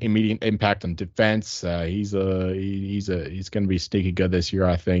 Make an immediate impact on defense. He's going to be sneaky good this year,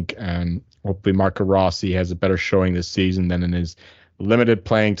 I think, and hopefully Marco Rossi has a better showing this season than in his limited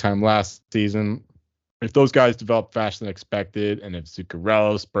playing time last season. If those guys develop faster than expected, and if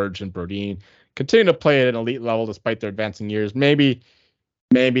Zuccarello, Spurgeon, Brodin continue to play at an elite level despite their advancing years, maybe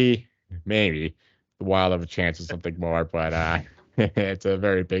the Wild have a chance of something more, but it's a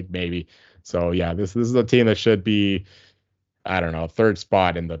very big maybe. So yeah, this is a team that should be, I don't know, third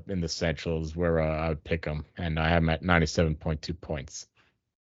spot in the Central is where I would pick them, and I have them at 97.2 points.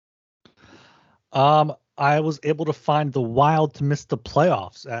 I was able to find the Wild to miss the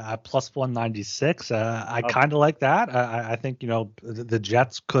playoffs at plus 196. I kind of like that. I think the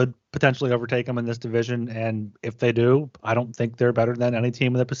Jets could potentially overtake them in this division, and if they do, I don't think they're better than any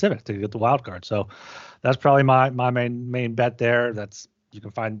team in the Pacific to get the wild card. So that's probably my main bet there. You can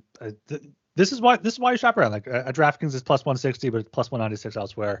find. This is why you shop around. Like a DraftKings is plus 160, but it's plus 196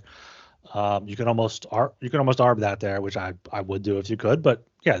 elsewhere. You can almost arb that there, which I would do if you could. But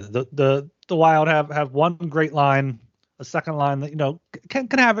yeah, the Wild have one great line, a second line that can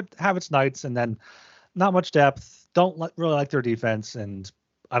have its nights, and then not much depth. Really like their defense, and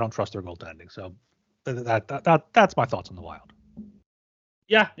I don't trust their goaltending. So that's my thoughts on the Wild.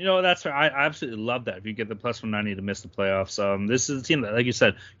 Yeah, that's I absolutely love that. If you get the plus 190 to miss the playoffs, this is a team that, like you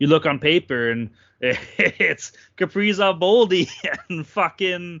said, you look on paper and it's Kaprizov, Boldy, and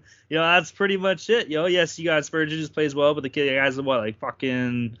fucking, that's pretty much it. Yes, you got Spurgeon just plays well, but the guy's like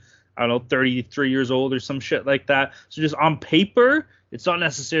fucking, I don't know, 33 years old or some shit like that. So just on paper, it's not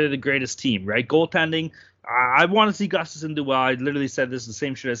necessarily the greatest team, right? Goaltending, I want to see Gustafsson do well. I literally said this the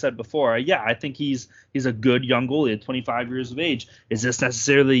same shit I said before. Yeah, I think he's a good young goalie at 25 years of age. Is this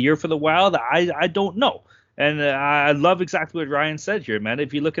necessarily a year for the Wild? I don't know. And I love exactly what Ryan said here, man.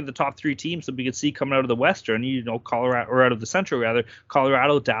 If you look at the top three teams that we could see coming out of the Western, Colorado, or out of the Central rather,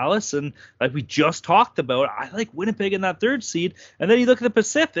 Colorado, Dallas, and like we just talked about, I like Winnipeg in that third seed. And then you look at the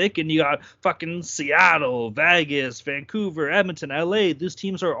Pacific, and you got fucking Seattle, Vegas, Vancouver, Edmonton, LA. These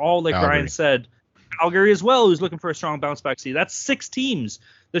teams are all, like Ryan said, Calgary as well, who's looking for a strong bounce back seed. That's 6 teams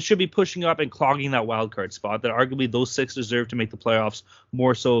that should be pushing up and clogging that wild card spot. That arguably those 6 deserve to make the playoffs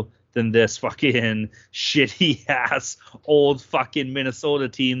more so than this fucking shitty ass old fucking Minnesota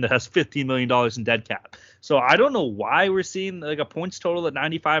team that has $15 million in dead cap. So I don't know why we're seeing like a points total at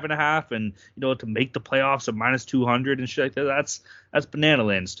 95.5 and to make the playoffs at minus 200 and shit like that. That's banana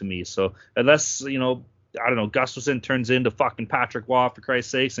lands to me. So unless I don't know, Gustafsson turns into fucking Patrick Waugh, for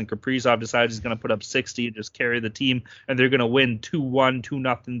Christ's sakes, and Kaprizov decides he's going to put up 60 and just carry the team, and they're going to win 2-1,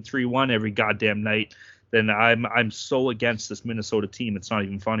 2-0, 3-1 every goddamn night, then I'm so against this Minnesota team. It's not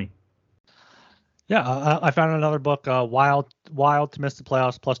even funny. Yeah, I found another book, Wild to miss the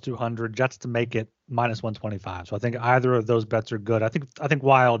playoffs plus 200, Jets to make it minus 125. So I think either of those bets are good. I think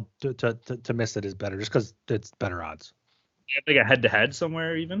Wild to miss it is better, just because it's better odds. You have like a head-to-head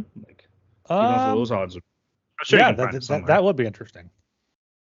somewhere even? Like, for those odds. Sure, yeah, that would be interesting.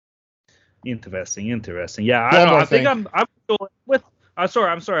 Interesting. Yeah, I don't know. I think I'm going with. I'm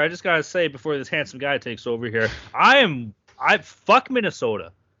sorry. I just gotta say before this handsome guy takes over here, I fuck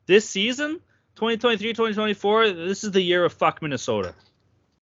Minnesota this season, 2023, 2024. This is the year of fuck Minnesota.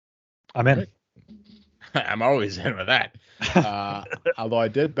 I'm in. I'm always in with that. Although I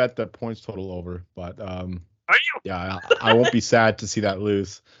did bet the points total over, but Are you? Yeah, I won't be sad to see that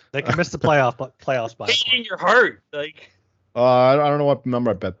lose. They can miss the playoffs by in your heart, like. I don't know what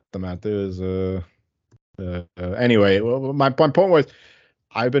number I bet them at. There was anyway. Well, my point was,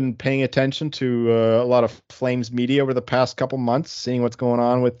 I've been paying attention to a lot of Flames media over the past couple months, seeing what's going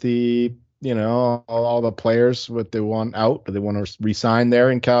on with the all the players, what they want out, they want to resign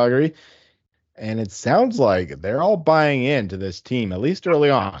there in Calgary, and it sounds like they're all buying into this team, at least early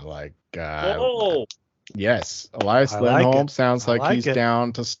on. Like, yes, Elias Lindholm sounds like he's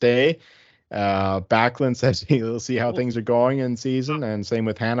down to stay. Backlund says he'll see how things are going in season, and same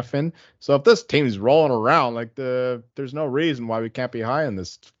with Hannafin. So if this team's rolling around, there's no reason why we can't be high on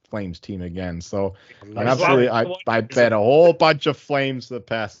this Flames team again. So I bet a whole bunch of Flames the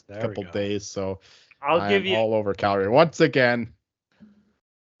past couple days. So I'll give you all over Calgary once again.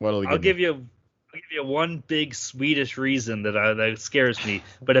 I'll give you one big Swedish reason that scares me.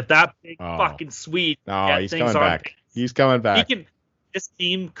 But if that big fucking Swede, he's coming back. He's coming back. This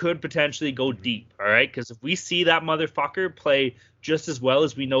team could potentially go deep, all right? Because if we see that motherfucker play just as well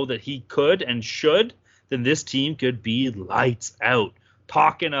as we know that he could and should, then this team could be lights out.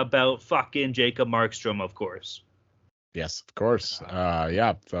 Talking about fucking Jacob Markstrom, of course. Yes, of course.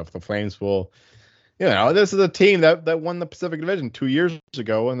 The Flames will. This is a team that won the Pacific Division 2 years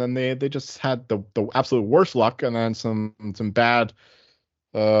ago, and then they just had the absolute worst luck, and then some bad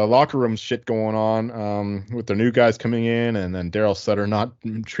locker room shit going on with their new guys coming in, and then Daryl Sutter not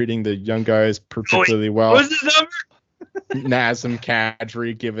treating the young guys particularly well. What's his number? Nazem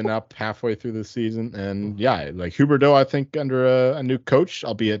Kadri giving up halfway through the season, and like Huberdeau, I think under a new coach,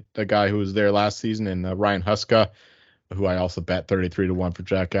 albeit a guy who was there last season, and Ryan Huska, who I also bet 33-1 for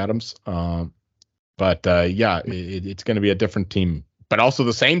Jack Adams. It's going to be a different team, but also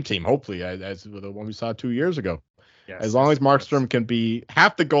the same team, hopefully, as the one we saw 2 years ago. Yes, as long as Markstrom can be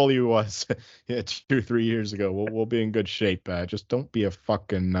half the goalie he was 2-3 years ago, we'll be in good shape. Just don't be a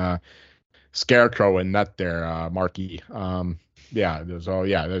fucking scarecrow in net there, Marky.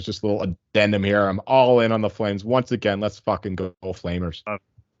 There's just a little addendum here. I'm all in on the Flames once again. Let's fucking go Flamers. One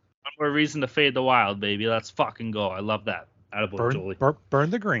more reason to fade the Wild, baby. Let's fucking go. I love that. Burn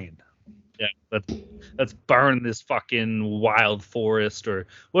the green. Yeah, let's burn this fucking wild forest, or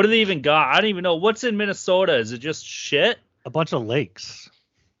what do they even got? I don't even know. What's in Minnesota? Is it just shit? A bunch of lakes.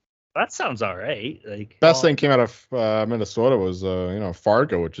 That sounds all right. Like, Best thing came out of Minnesota was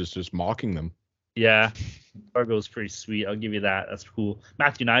Fargo, which is just mocking them. yeah, Fargo's pretty sweet. I'll give you that. That's cool.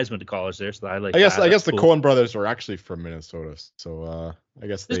 Matthew Nyes went to college there, so I like. I guess that. I guess That's the cool. Coen brothers are actually from Minnesota, so I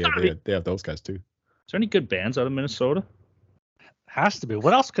guess they have those guys too. Is there any good bands out of Minnesota? Has to be.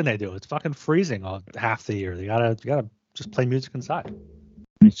 What else can they do? It's fucking freezing all half the year. You gotta just play music inside. Let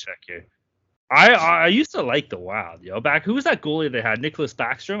me check here. I used to like the Wild, yo. Back, who was that goalie they had? Nicholas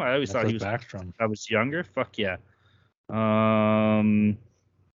Backstrom. I always thought he was Backstrom. I was younger. Fuck yeah.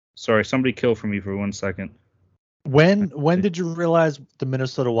 Sorry, somebody kill for me for 1 second. When did you realize the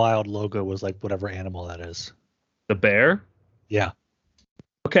Minnesota Wild logo was like whatever animal that is? The bear. Yeah.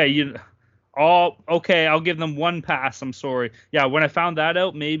 Okay, okay. I'll give them one pass. I'm sorry. Yeah, when I found that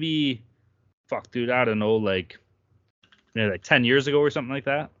out, maybe, fuck, dude, I don't know, like 10 years ago or something like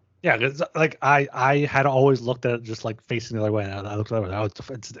that. Yeah, because like I had always looked at it just like facing the other way, and I looked at it. Oh,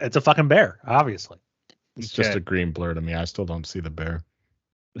 it's a fucking bear, obviously. It's just a green blur to me. I still don't see the bear.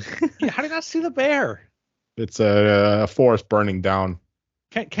 Yeah, how do you not see the bear? It's a forest burning down.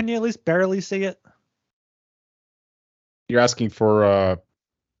 Can you at least barely see it? You're asking for a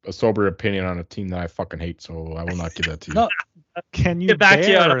sober opinion on a team that I fucking hate, so I will not give that to you. No, can you Get back to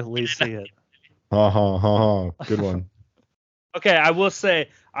you. barely see it? Good one. Okay, I will say,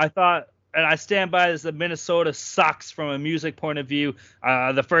 I thought, and I stand by this, that Minnesota sucks from a music point of view.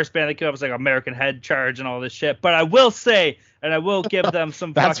 The first band that came up was like American Head Charge and all this shit. But I will say, and I will give them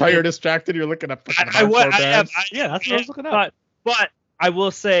some. That's why you're distracted. You're looking at fucking hardcore bands. Yeah, that's what I was looking at. But I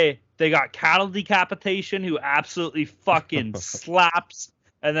will say, they got Cattle Decapitation, who absolutely fucking slaps.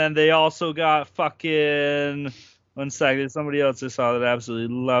 And then they also got fucking, one second, somebody else I saw that I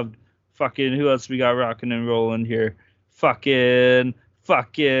absolutely loved. Fucking, who else we got rocking and rolling here? Fucking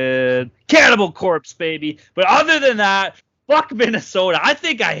Cannibal Corpse, baby. But other than that, fuck Minnesota. I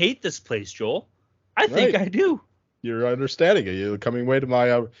think I hate this place, Joel. I think I do. You're understanding it. You're coming way to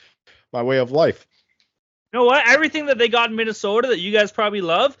my way of life. You know what? Everything that they got in Minnesota that you guys probably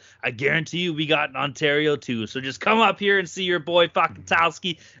love, I guarantee you we got in Ontario too. So just come up here and see your boy fucking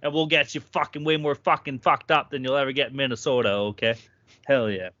Towski, and we'll get you fucking way more fucking fucked up than you'll ever get in Minnesota, okay? Hell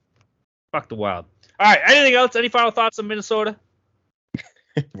yeah. Fuck the Wild. All right, anything else? Any final thoughts on Minnesota?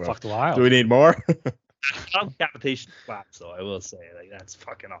 Well, fuck the Wild. Do we need more? Decapitation slaps, though, I will say. Like, that's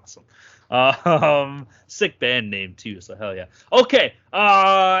fucking awesome. Sick band name too, so hell yeah. Okay,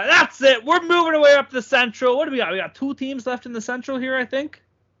 that's it. We're moving away up the Central. What do we got? We got 2 teams left in the Central here, I think.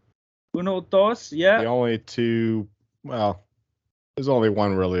 Uno, dos, yeah. The only two, well, there's only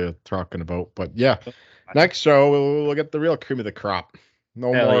one really talking about, but yeah. Next show, we'll get the real cream of the crop.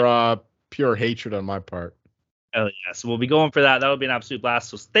 No more pure hatred on my part. Hell yeah. So we'll be going for that. That'll be an absolute blast.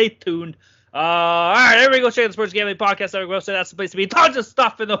 So stay tuned. All right, everybody go check out the Sports Gambling Podcast. So that's the place to be. Tons of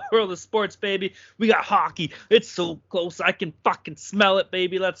stuff in the world of sports, baby. We got hockey. It's so close. I can fucking smell it,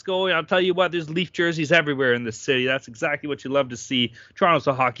 baby. Let's go. I'll tell you what, there's Leaf jerseys everywhere in this city. That's exactly what you love to see. Toronto's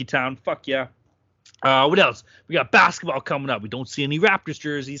a hockey town. Fuck yeah. What else? We got basketball coming up. We don't see any Raptors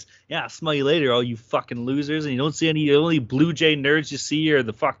jerseys. Yeah, smell you later, all you fucking losers. And you don't see any, only Blue Jay nerds you see are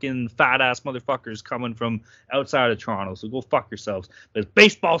the fucking fat ass motherfuckers coming from outside of Toronto. So go fuck yourselves. But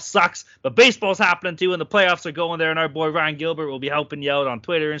baseball sucks, but baseball's happening too, and the playoffs are going there. And our boy Ryan Gilbert will be helping you out on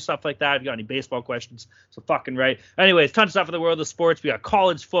Twitter and stuff like that. If you got any baseball questions, so fucking right. Anyways, tons of stuff in the world of sports. We got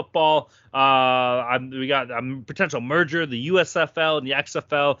college football. We got a potential merger, the USFL and the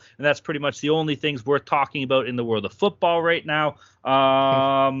XFL, and that's pretty much the only things worth talking about in the world of football right now.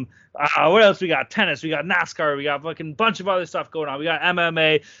 What else? We got tennis, we got NASCAR, we got fucking bunch of other stuff going on. We got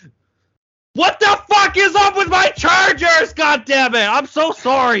MMA. What the fuck is up with my Chargers? God damn it! I'm so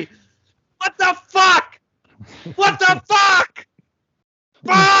sorry. What the fuck? What the fuck?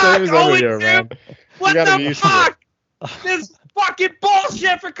 Fuck! What the fuck? This fucking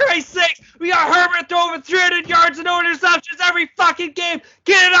bullshit, for Christ's sake. We got Herbert throwing 300 yards and no interceptions every fucking game.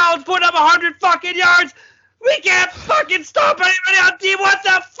 Keenan Allen's putting up 100 fucking yards. We can't fucking stop anybody on team. What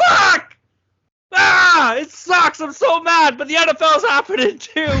the fuck? It sucks. I'm so mad. But the NFL's happening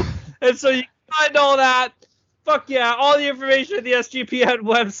too. And so you can find all that. Fuck yeah. All the information at the SGPN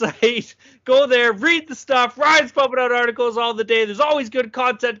website. Go there. Read the stuff. Ryan's pumping out articles all the day. There's always good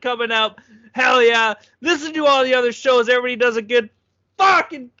content coming out. Hell yeah. Listen to all the other shows. Everybody does a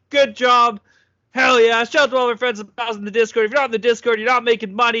fucking good job. Hell yeah. Shout out to all our friends and pals in the Discord. If you're not in the Discord, you're not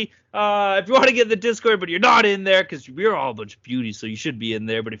making money. If you want to get in the Discord, but you're not in there, because we're all a bunch of beauties, so you should be in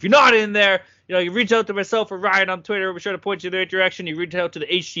there. But if you're not in there, you reach out to myself or Ryan on Twitter. We're sure to point you in the right direction. You reach out to the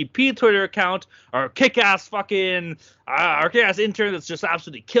HGP Twitter account, our kick-ass intern that's just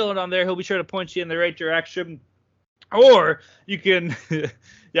absolutely killing on there. He'll be sure to point you in the right direction. Or you can,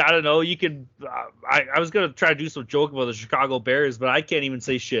 I don't know. You can. I was gonna try to do some joke about the Chicago Bears, but I can't even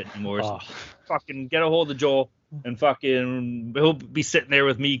say shit anymore. So fucking get a hold of Joel, and fucking he'll be sitting there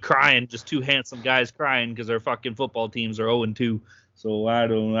with me crying, just two handsome guys crying because our fucking football teams are 0-2. So I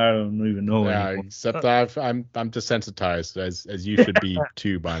don't even know. Yeah, anymore. Except I'm desensitized as you should be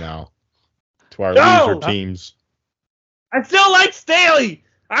too by now to our loser teams. I still like Staley.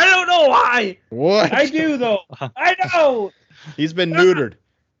 I don't know why. What? I do though. I know. He's been neutered.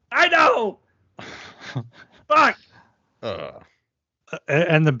 I know. Fuck.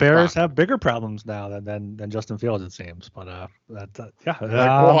 And the Bears have bigger problems now than Justin Fields, it seems. But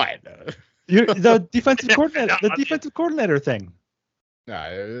yeah. What? The defensive coordinator thing.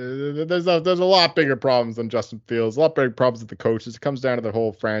 There's a lot bigger problems than Justin Fields. A lot bigger problems with the coaches. It comes down to the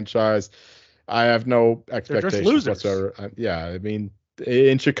whole franchise. I have no expectations whatsoever. I mean,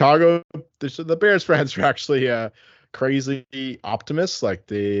 in Chicago, the Bears fans are actually crazy optimists. Like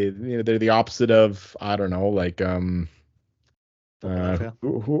they're the opposite of, I don't know, like the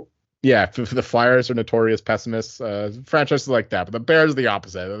Flyers are notorious pessimists. Franchises like that, but the Bears are the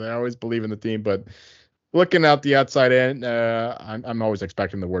opposite. They always believe in the team, but looking out the outside in, I'm always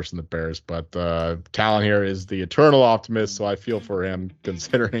expecting the worst in the Bears. But Talon here is the eternal optimist, so I feel for him,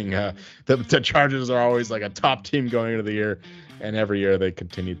 considering the Chargers are always like a top team going into the year, and every year they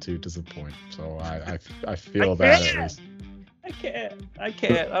continue to disappoint. So I feel that at least. I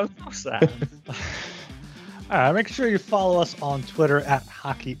can't. I'm so sad. All right, make sure you follow us on Twitter at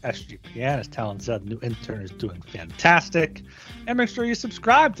HockeySGPN. As Talon said, the new intern is doing fantastic. And make sure you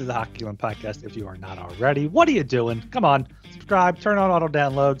subscribe to the Hockey One podcast if you are not already. What are you doing? Come on, subscribe, turn on auto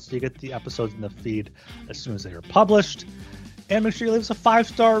downloads so you get the episodes in the feed as soon as they are published. And make sure you leave us a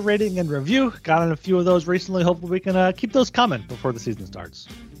 5-star rating and review. Got in a few of those recently. Hopefully we can keep those coming before the season starts.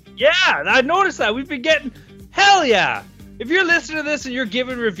 Yeah, I noticed that. We've been getting, hell yeah. If you're listening to this and you're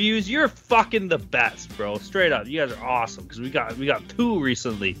giving reviews, you're fucking the best, bro. Straight up, you guys are awesome, because we got 2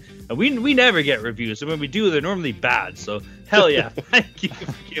 recently, and we never get reviews. And when we do, they're normally bad. So hell yeah, thank you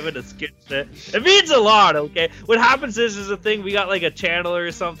for giving us good shit. It means a lot. Okay, what happens is a thing. We got like a channel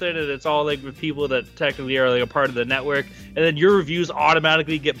or something, and it's all like with people that technically are like a part of the network, and then your reviews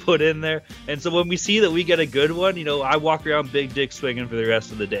automatically get put in there. And so when we see that we get a good one, I walk around big dick swinging for the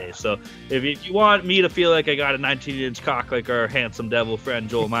rest of the day. So if you want me to feel like I got a 19-inch cock like our handsome devil friend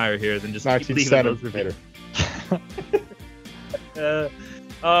Joel Meyer here, then just keep leaving those reviews.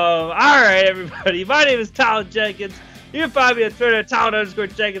 All right, everybody. My name is Talon Jenkins. You can find me on Twitter at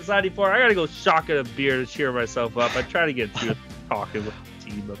Talon_Jenkins94. I gotta go shotgun a beer to cheer myself up. I try to get through talking with the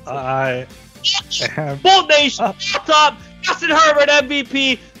team. Bold Nation, top, Justin Herbert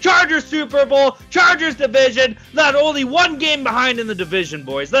MVP, Chargers Super Bowl, Chargers division. Not only one game behind in the division,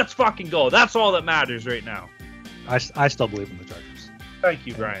 boys. Let's fucking go. That's all that matters right now. I still believe in the Chargers. Thank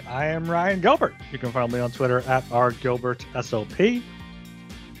you, Ryan. I am Ryan Gilbert. You can follow me on Twitter at rgilbertsop.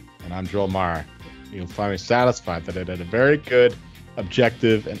 And I'm Joel Meyer. You can find me satisfied that I did a very good,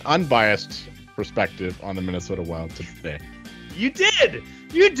 objective, and unbiased perspective on the Minnesota Wild today. You did.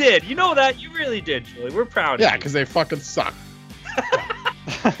 You did. You know that. You really did, Julie. We're proud of you. Yeah, because they fucking suck.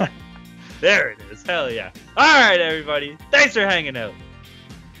 There it is. Hell yeah. All right, everybody. Thanks for hanging out.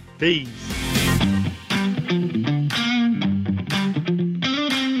 Peace.